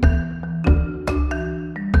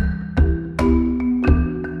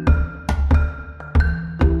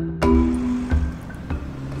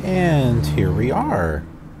 And here we are.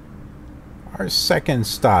 Our second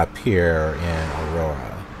stop here in Aurora.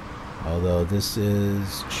 Although this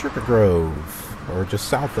is Sugar Grove, or just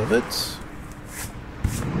south of it.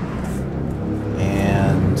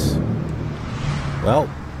 And, well,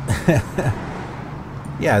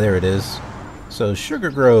 yeah, there it is. So Sugar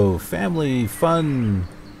Grove, family fun,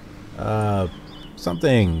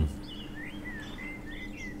 something.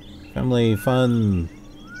 Family fun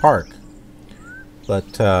park.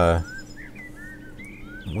 But,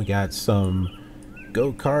 we got some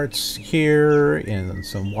go-karts here and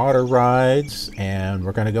some water rides, and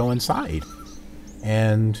we're going to go inside.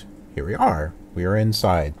 And here we are. We are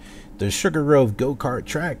inside the Sugar Grove go-kart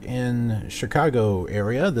track in Chicago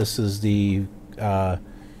area. This is the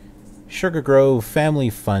Sugar Grove Family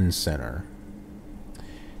Fun Center.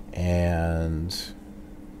 And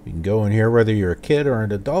you can go in here whether you're a kid or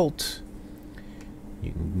an adult.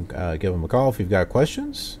 You can give them a call if you've got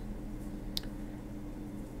questions.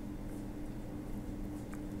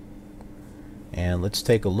 And let's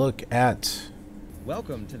take a look at...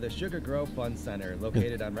 Welcome to the Sugar Grove Fun Center,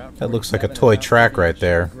 located on Route 47. That looks like a toy track right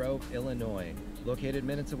there. Sugar Grove, Illinois. Located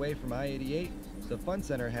minutes away from I-88, the Fun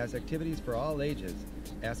Center has activities for all ages.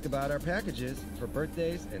 Ask about our packages for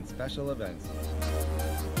birthdays and special events.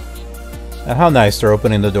 And how nice they're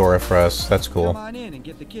opening the door for us. That's cool. Come on in and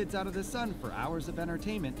get the kids out of the sun for hours of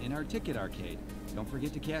entertainment in our ticket arcade. Don't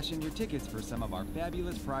forget to cash in your tickets for some of our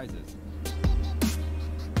fabulous prizes.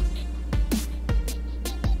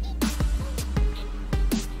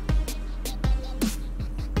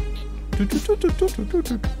 The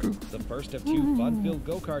first of 2 fun-filled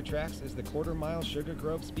go-kart tracks is the quarter-mile Sugar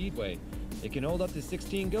Grove Speedway. It can hold up to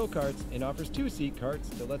 16 go-karts and offers 2-seat carts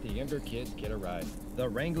to let the younger kids get a ride. The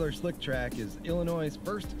Wrangler Slick Track is Illinois'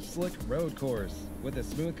 first slick road course. With a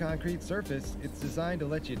smooth concrete surface, it's designed to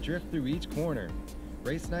let you drift through each corner.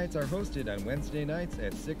 Race nights are hosted on Wednesday nights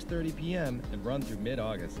at 6:30 p.m. and run through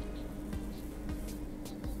mid-August.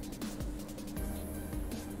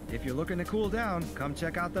 If you're looking to cool down, come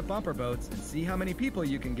check out the bumper boats and see how many people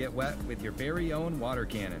you can get wet with your very own water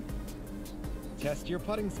cannon. Test your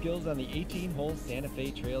putting skills on the 18-hole Santa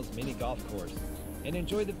Fe Trails mini golf course and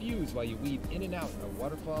enjoy the views while you weave in and out of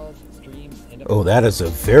waterfalls, streams, and... Oh, that is a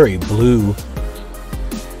very blue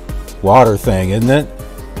water thing, isn't it?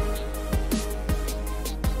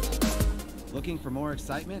 Looking for more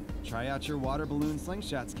excitement? Try out your water balloon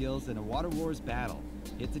slingshot skills in a Water Wars battle.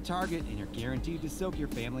 Hit the target and you're guaranteed to soak your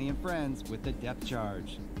family and friends with the depth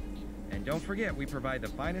charge. And don't forget, we provide the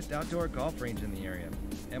finest outdoor golf range in the area.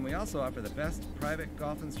 And we also offer the best private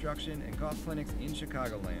golf instruction and golf clinics in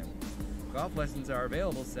Chicagoland. Golf lessons are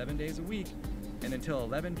available 7 days a week and until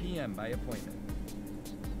 11 p.m. by appointment.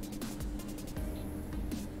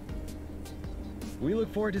 We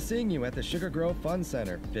look forward to seeing you at the Sugar Grove Fun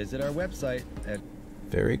Center. Visit our website at...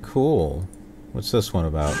 Very cool. What's this one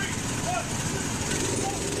about?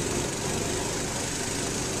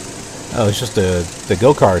 Oh, it's just the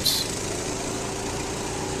go-karts.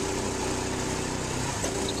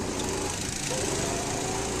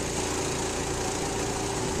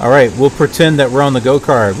 Alright, we'll pretend that we're on the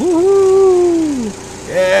go-kart. Woohoo!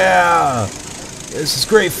 Yeah! This is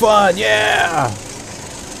great fun, yeah!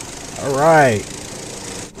 Alright.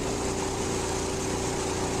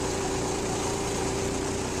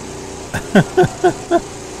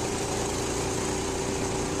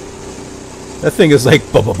 That thing is like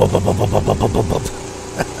bub, bub, bub, bub, bub, bub, bub, bub, bub, bub.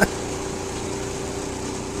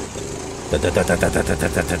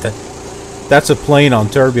 That's a plane on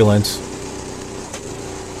turbulence.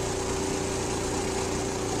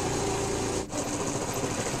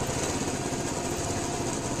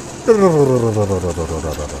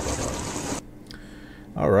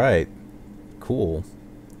 Alright. Cool.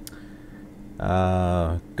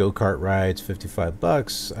 Go-kart rides,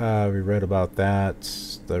 $55. We read about that.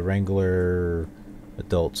 The Wrangler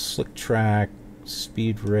Adult Slick Track,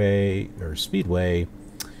 Speedway.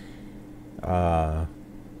 Well,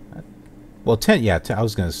 10, yeah, I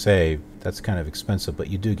was going to say, that's kind of expensive, but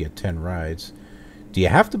you do get 10 rides. Do you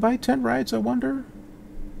have to buy 10 rides, I wonder?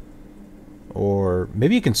 Or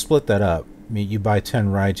maybe you can split that up. I mean, you buy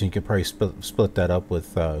 10 rides and you could probably split that up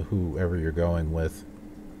with whoever you're going with.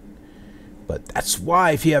 But that's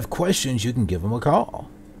why, if you have questions, you can give them a call.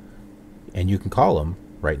 And you can call them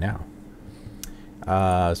right now.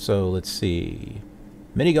 So let's see.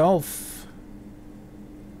 Mini golf.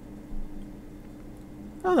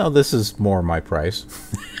 Oh no, this is more my price.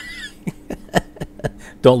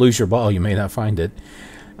 Don't lose your ball, you may not find it.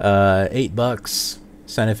 $8.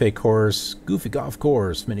 Santa Fe course, goofy golf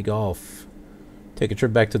course, mini golf. Take a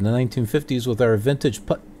trip back to the 1950s with our vintage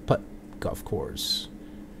putt-putt golf course.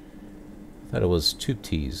 Thought it was two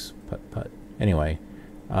tees, putt-putt. Anyway,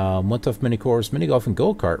 one tough mini course, mini golf and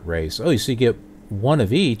go-kart race. Oh, so you get one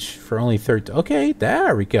of each for only 13. Okay,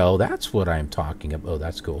 there we go. That's what I'm talking about. Oh,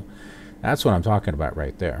 that's cool. That's what I'm talking about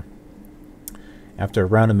right there. After a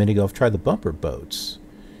round of mini golf, try the bumper boats.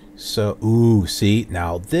 So, ooh, see,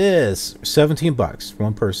 now this, $17 for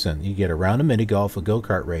one person. You get a round of mini golf, a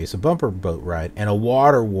go-kart race, a bumper boat ride, and a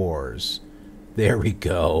Water Wars. There we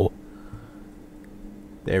go.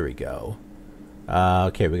 There we go.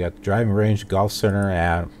 Okay, we got the driving range, golf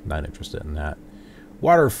center. Not interested in that.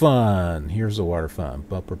 Water fun. Here's the water fun.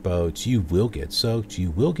 Bumper boats. You will get soaked,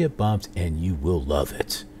 you will get bumped, and you will love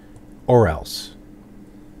it. Or else.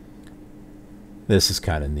 This is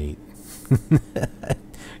kind of neat.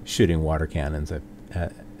 Shooting water cannons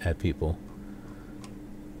at people.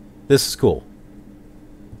 This is cool.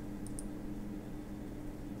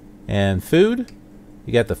 And food,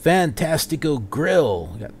 you got the Fantastico Grill.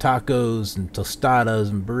 You got tacos and tostadas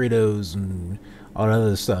and burritos and all that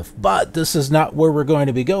other stuff. But this is not where we're going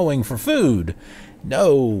to be going for food.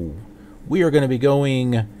 No, we are going to be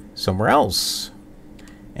going somewhere else.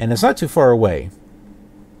 And it's not too far away.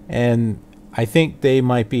 And I think they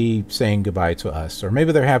might be saying goodbye to us. Or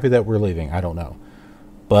maybe they're happy that we're leaving. I don't know.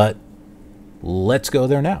 But let's go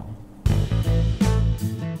there now.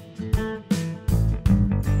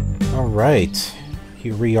 All right.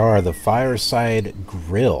 Here we are. The Fireside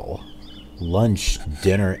Grill. Lunch,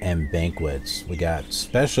 dinner, and banquets. We got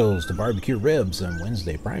specials, the barbecue ribs, and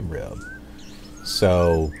Wednesday prime rib.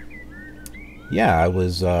 So, yeah, I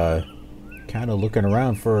was kind of looking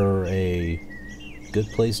around for a good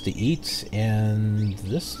place to eat, and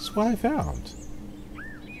this is what I found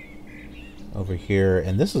over here.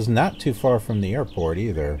 And this is not too far from the airport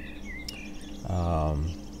either.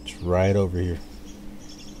 It's right over here.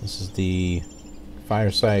 This is the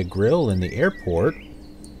Fireside Grill in the airport.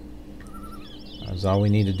 That's all we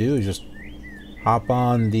need to do is just hop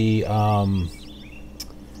on the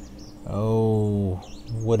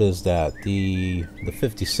what is that, the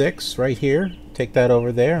 56 right here. Take that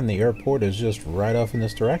over there, and the airport is just right off in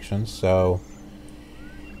this direction, so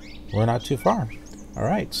we're not too far.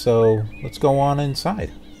 Alright, so let's go on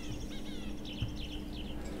inside.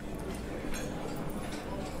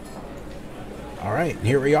 Alright,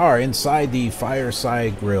 here we are inside the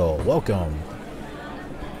Fireside Grill. Welcome.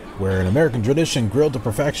 where an American tradition grilled to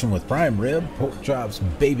perfection with prime rib, pork chops,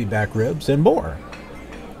 baby back ribs, and more.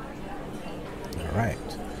 All right.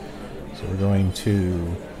 So we're going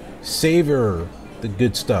to savor the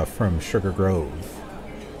good stuff from Sugar Grove.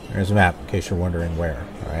 There's a map in case you're wondering where.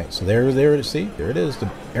 All right. So there it is,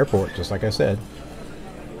 the airport, just like I said.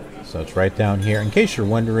 So it's right down here. In case you're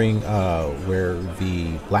wondering where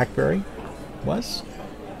the Blackberry was,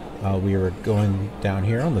 we were going down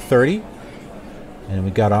here on the 30, and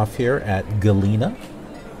we got off here at Galena,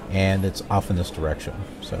 and it's off in this direction.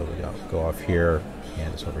 So we go off here,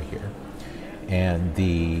 and it's over here. And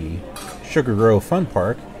the Sugar Grove Fun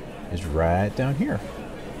Park is right down here.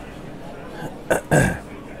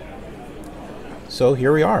 So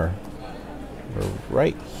here we are. We're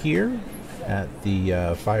right here at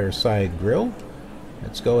the Fireside Grill.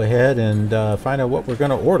 Let's go ahead and find out what we're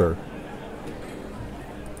going to order.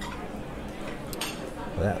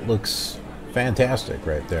 That looks fantastic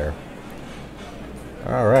right there.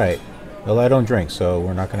 All right. Well, I don't drink, so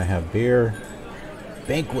we're not going to have beer.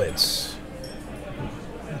 Banquets.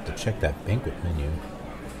 I have to check that banquet menu.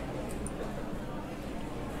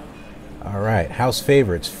 All right. House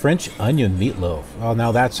favorites. French onion meatloaf. Oh,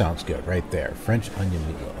 now that sounds good right there. French onion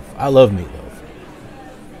meatloaf. I love meatloaf,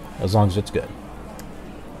 as long as it's good.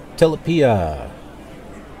 Tilapia,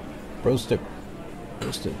 roasted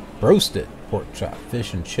pork chop,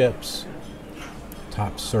 fish and chips,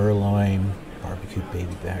 top sirloin, barbecue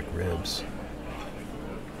baby back ribs,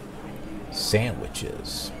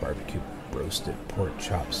 sandwiches, barbecue roasted pork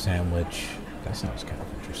chop sandwich. That sounds kind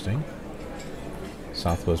of interesting.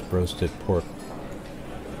 Southwest roasted pork.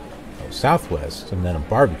 Oh, Southwest, and then a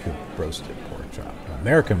barbecue roasted pork chop.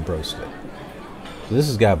 American roasted. So this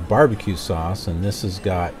has got barbecue sauce, and this has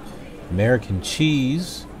got American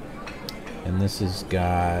cheese, and this has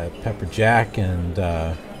got pepper jack and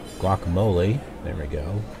guacamole. There we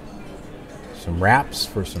go. Some wraps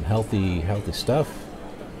for some healthy stuff,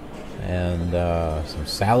 and some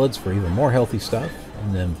salads for even more healthy stuff,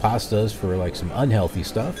 and then pastas for like some unhealthy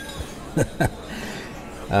stuff.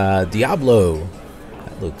 Diablo.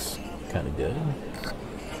 That looks kind of good.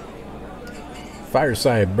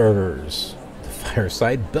 Fireside burgers. The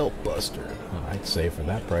Fireside Belt Buster. Well, I'd say for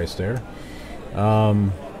that price there.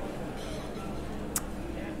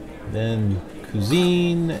 Then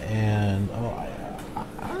cuisine and I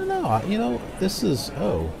don't know. You know, this is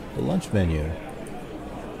the lunch menu.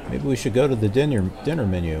 Maybe we should go to the dinner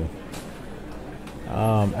menu.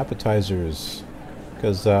 Appetizers,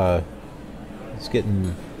 because it's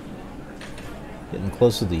getting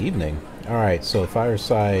close to the evening. All right, so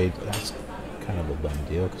Fireside. That's kind of a bum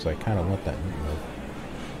deal because I kind of want that meatloaf.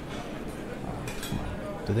 Come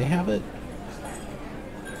on. Do they have it?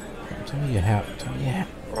 Tell me you have.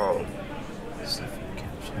 Oh.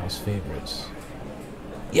 House favorites.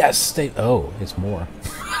 Yes, it's more.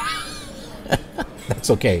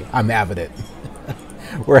 That's okay. I'm having it.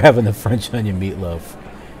 We're having the French onion meatloaf.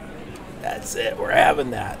 That's it. We're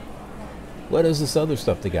having that. What is this other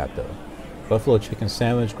stuff they got though? Buffalo chicken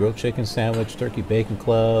sandwich, grilled chicken sandwich, turkey bacon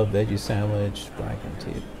club, veggie sandwich, black and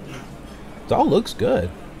tea. It all looks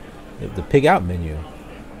good. The pig out menu.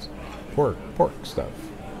 Pork stuff.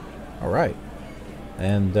 All right.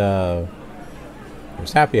 And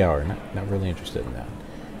there's happy hour. Not really interested in that.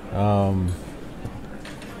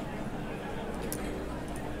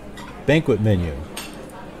 Banquet menu.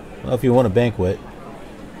 Well, if you want a banquet.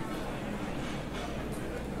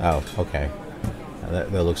 Oh, okay.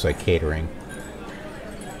 That looks like catering.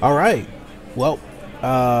 All right. Well,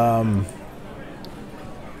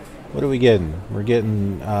 what are we getting? We're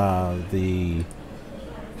getting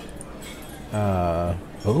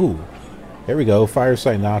here we go.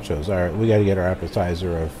 Fireside nachos. All right, we got to get our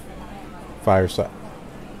appetizer of Fireside.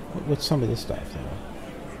 What's some of this stuff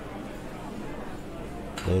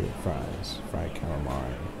though? Loaded fries, fried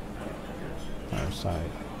calamari, Fireside.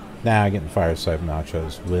 Now I'm getting Fireside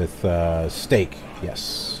nachos with steak.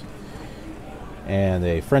 Yes. And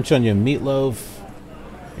a French onion meatloaf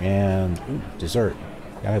and dessert.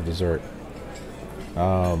 Gotta have dessert.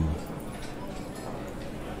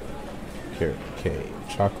 Carrot cake,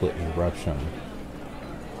 chocolate eruption.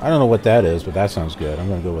 I don't know what that is, but that sounds good. I'm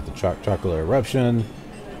gonna go with the chocolate eruption.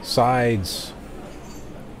 Sides.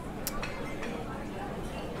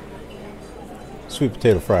 Sweet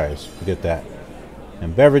potato fries. Forget that.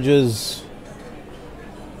 And beverages.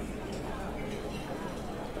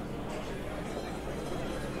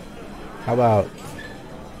 How about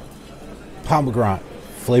pomegranate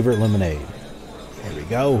flavored lemonade? There we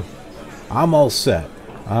go. I'm all set.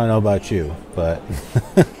 I don't know about you, but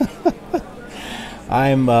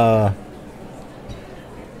I'm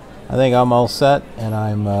I think I'm all set, and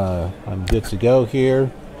I'm good to go here.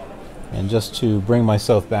 And just to bring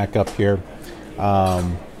myself back up here,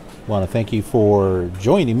 want to thank you for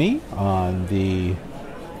joining me on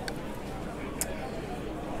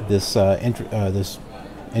this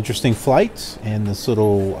interesting flight and this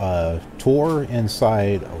little tour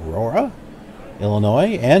inside Aurora,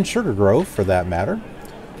 Illinois, and Sugar Grove for that matter.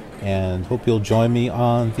 And hope you'll join me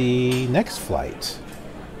on the next flight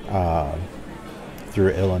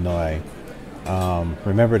through Illinois.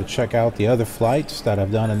 Remember to check out the other flights that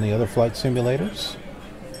I've done in the other flight simulators.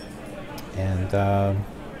 And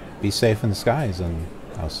be safe in the skies, and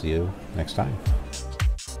I'll see you next time.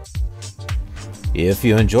 If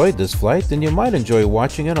you enjoyed this flight, then you might enjoy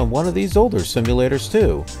watching it on one of these older simulators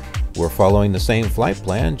too. We're following the same flight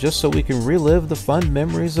plan just so we can relive the fun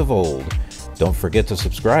memories of old. Don't forget to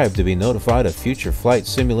subscribe to be notified of future flight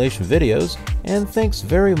simulation videos, and thanks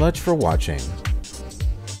very much for watching.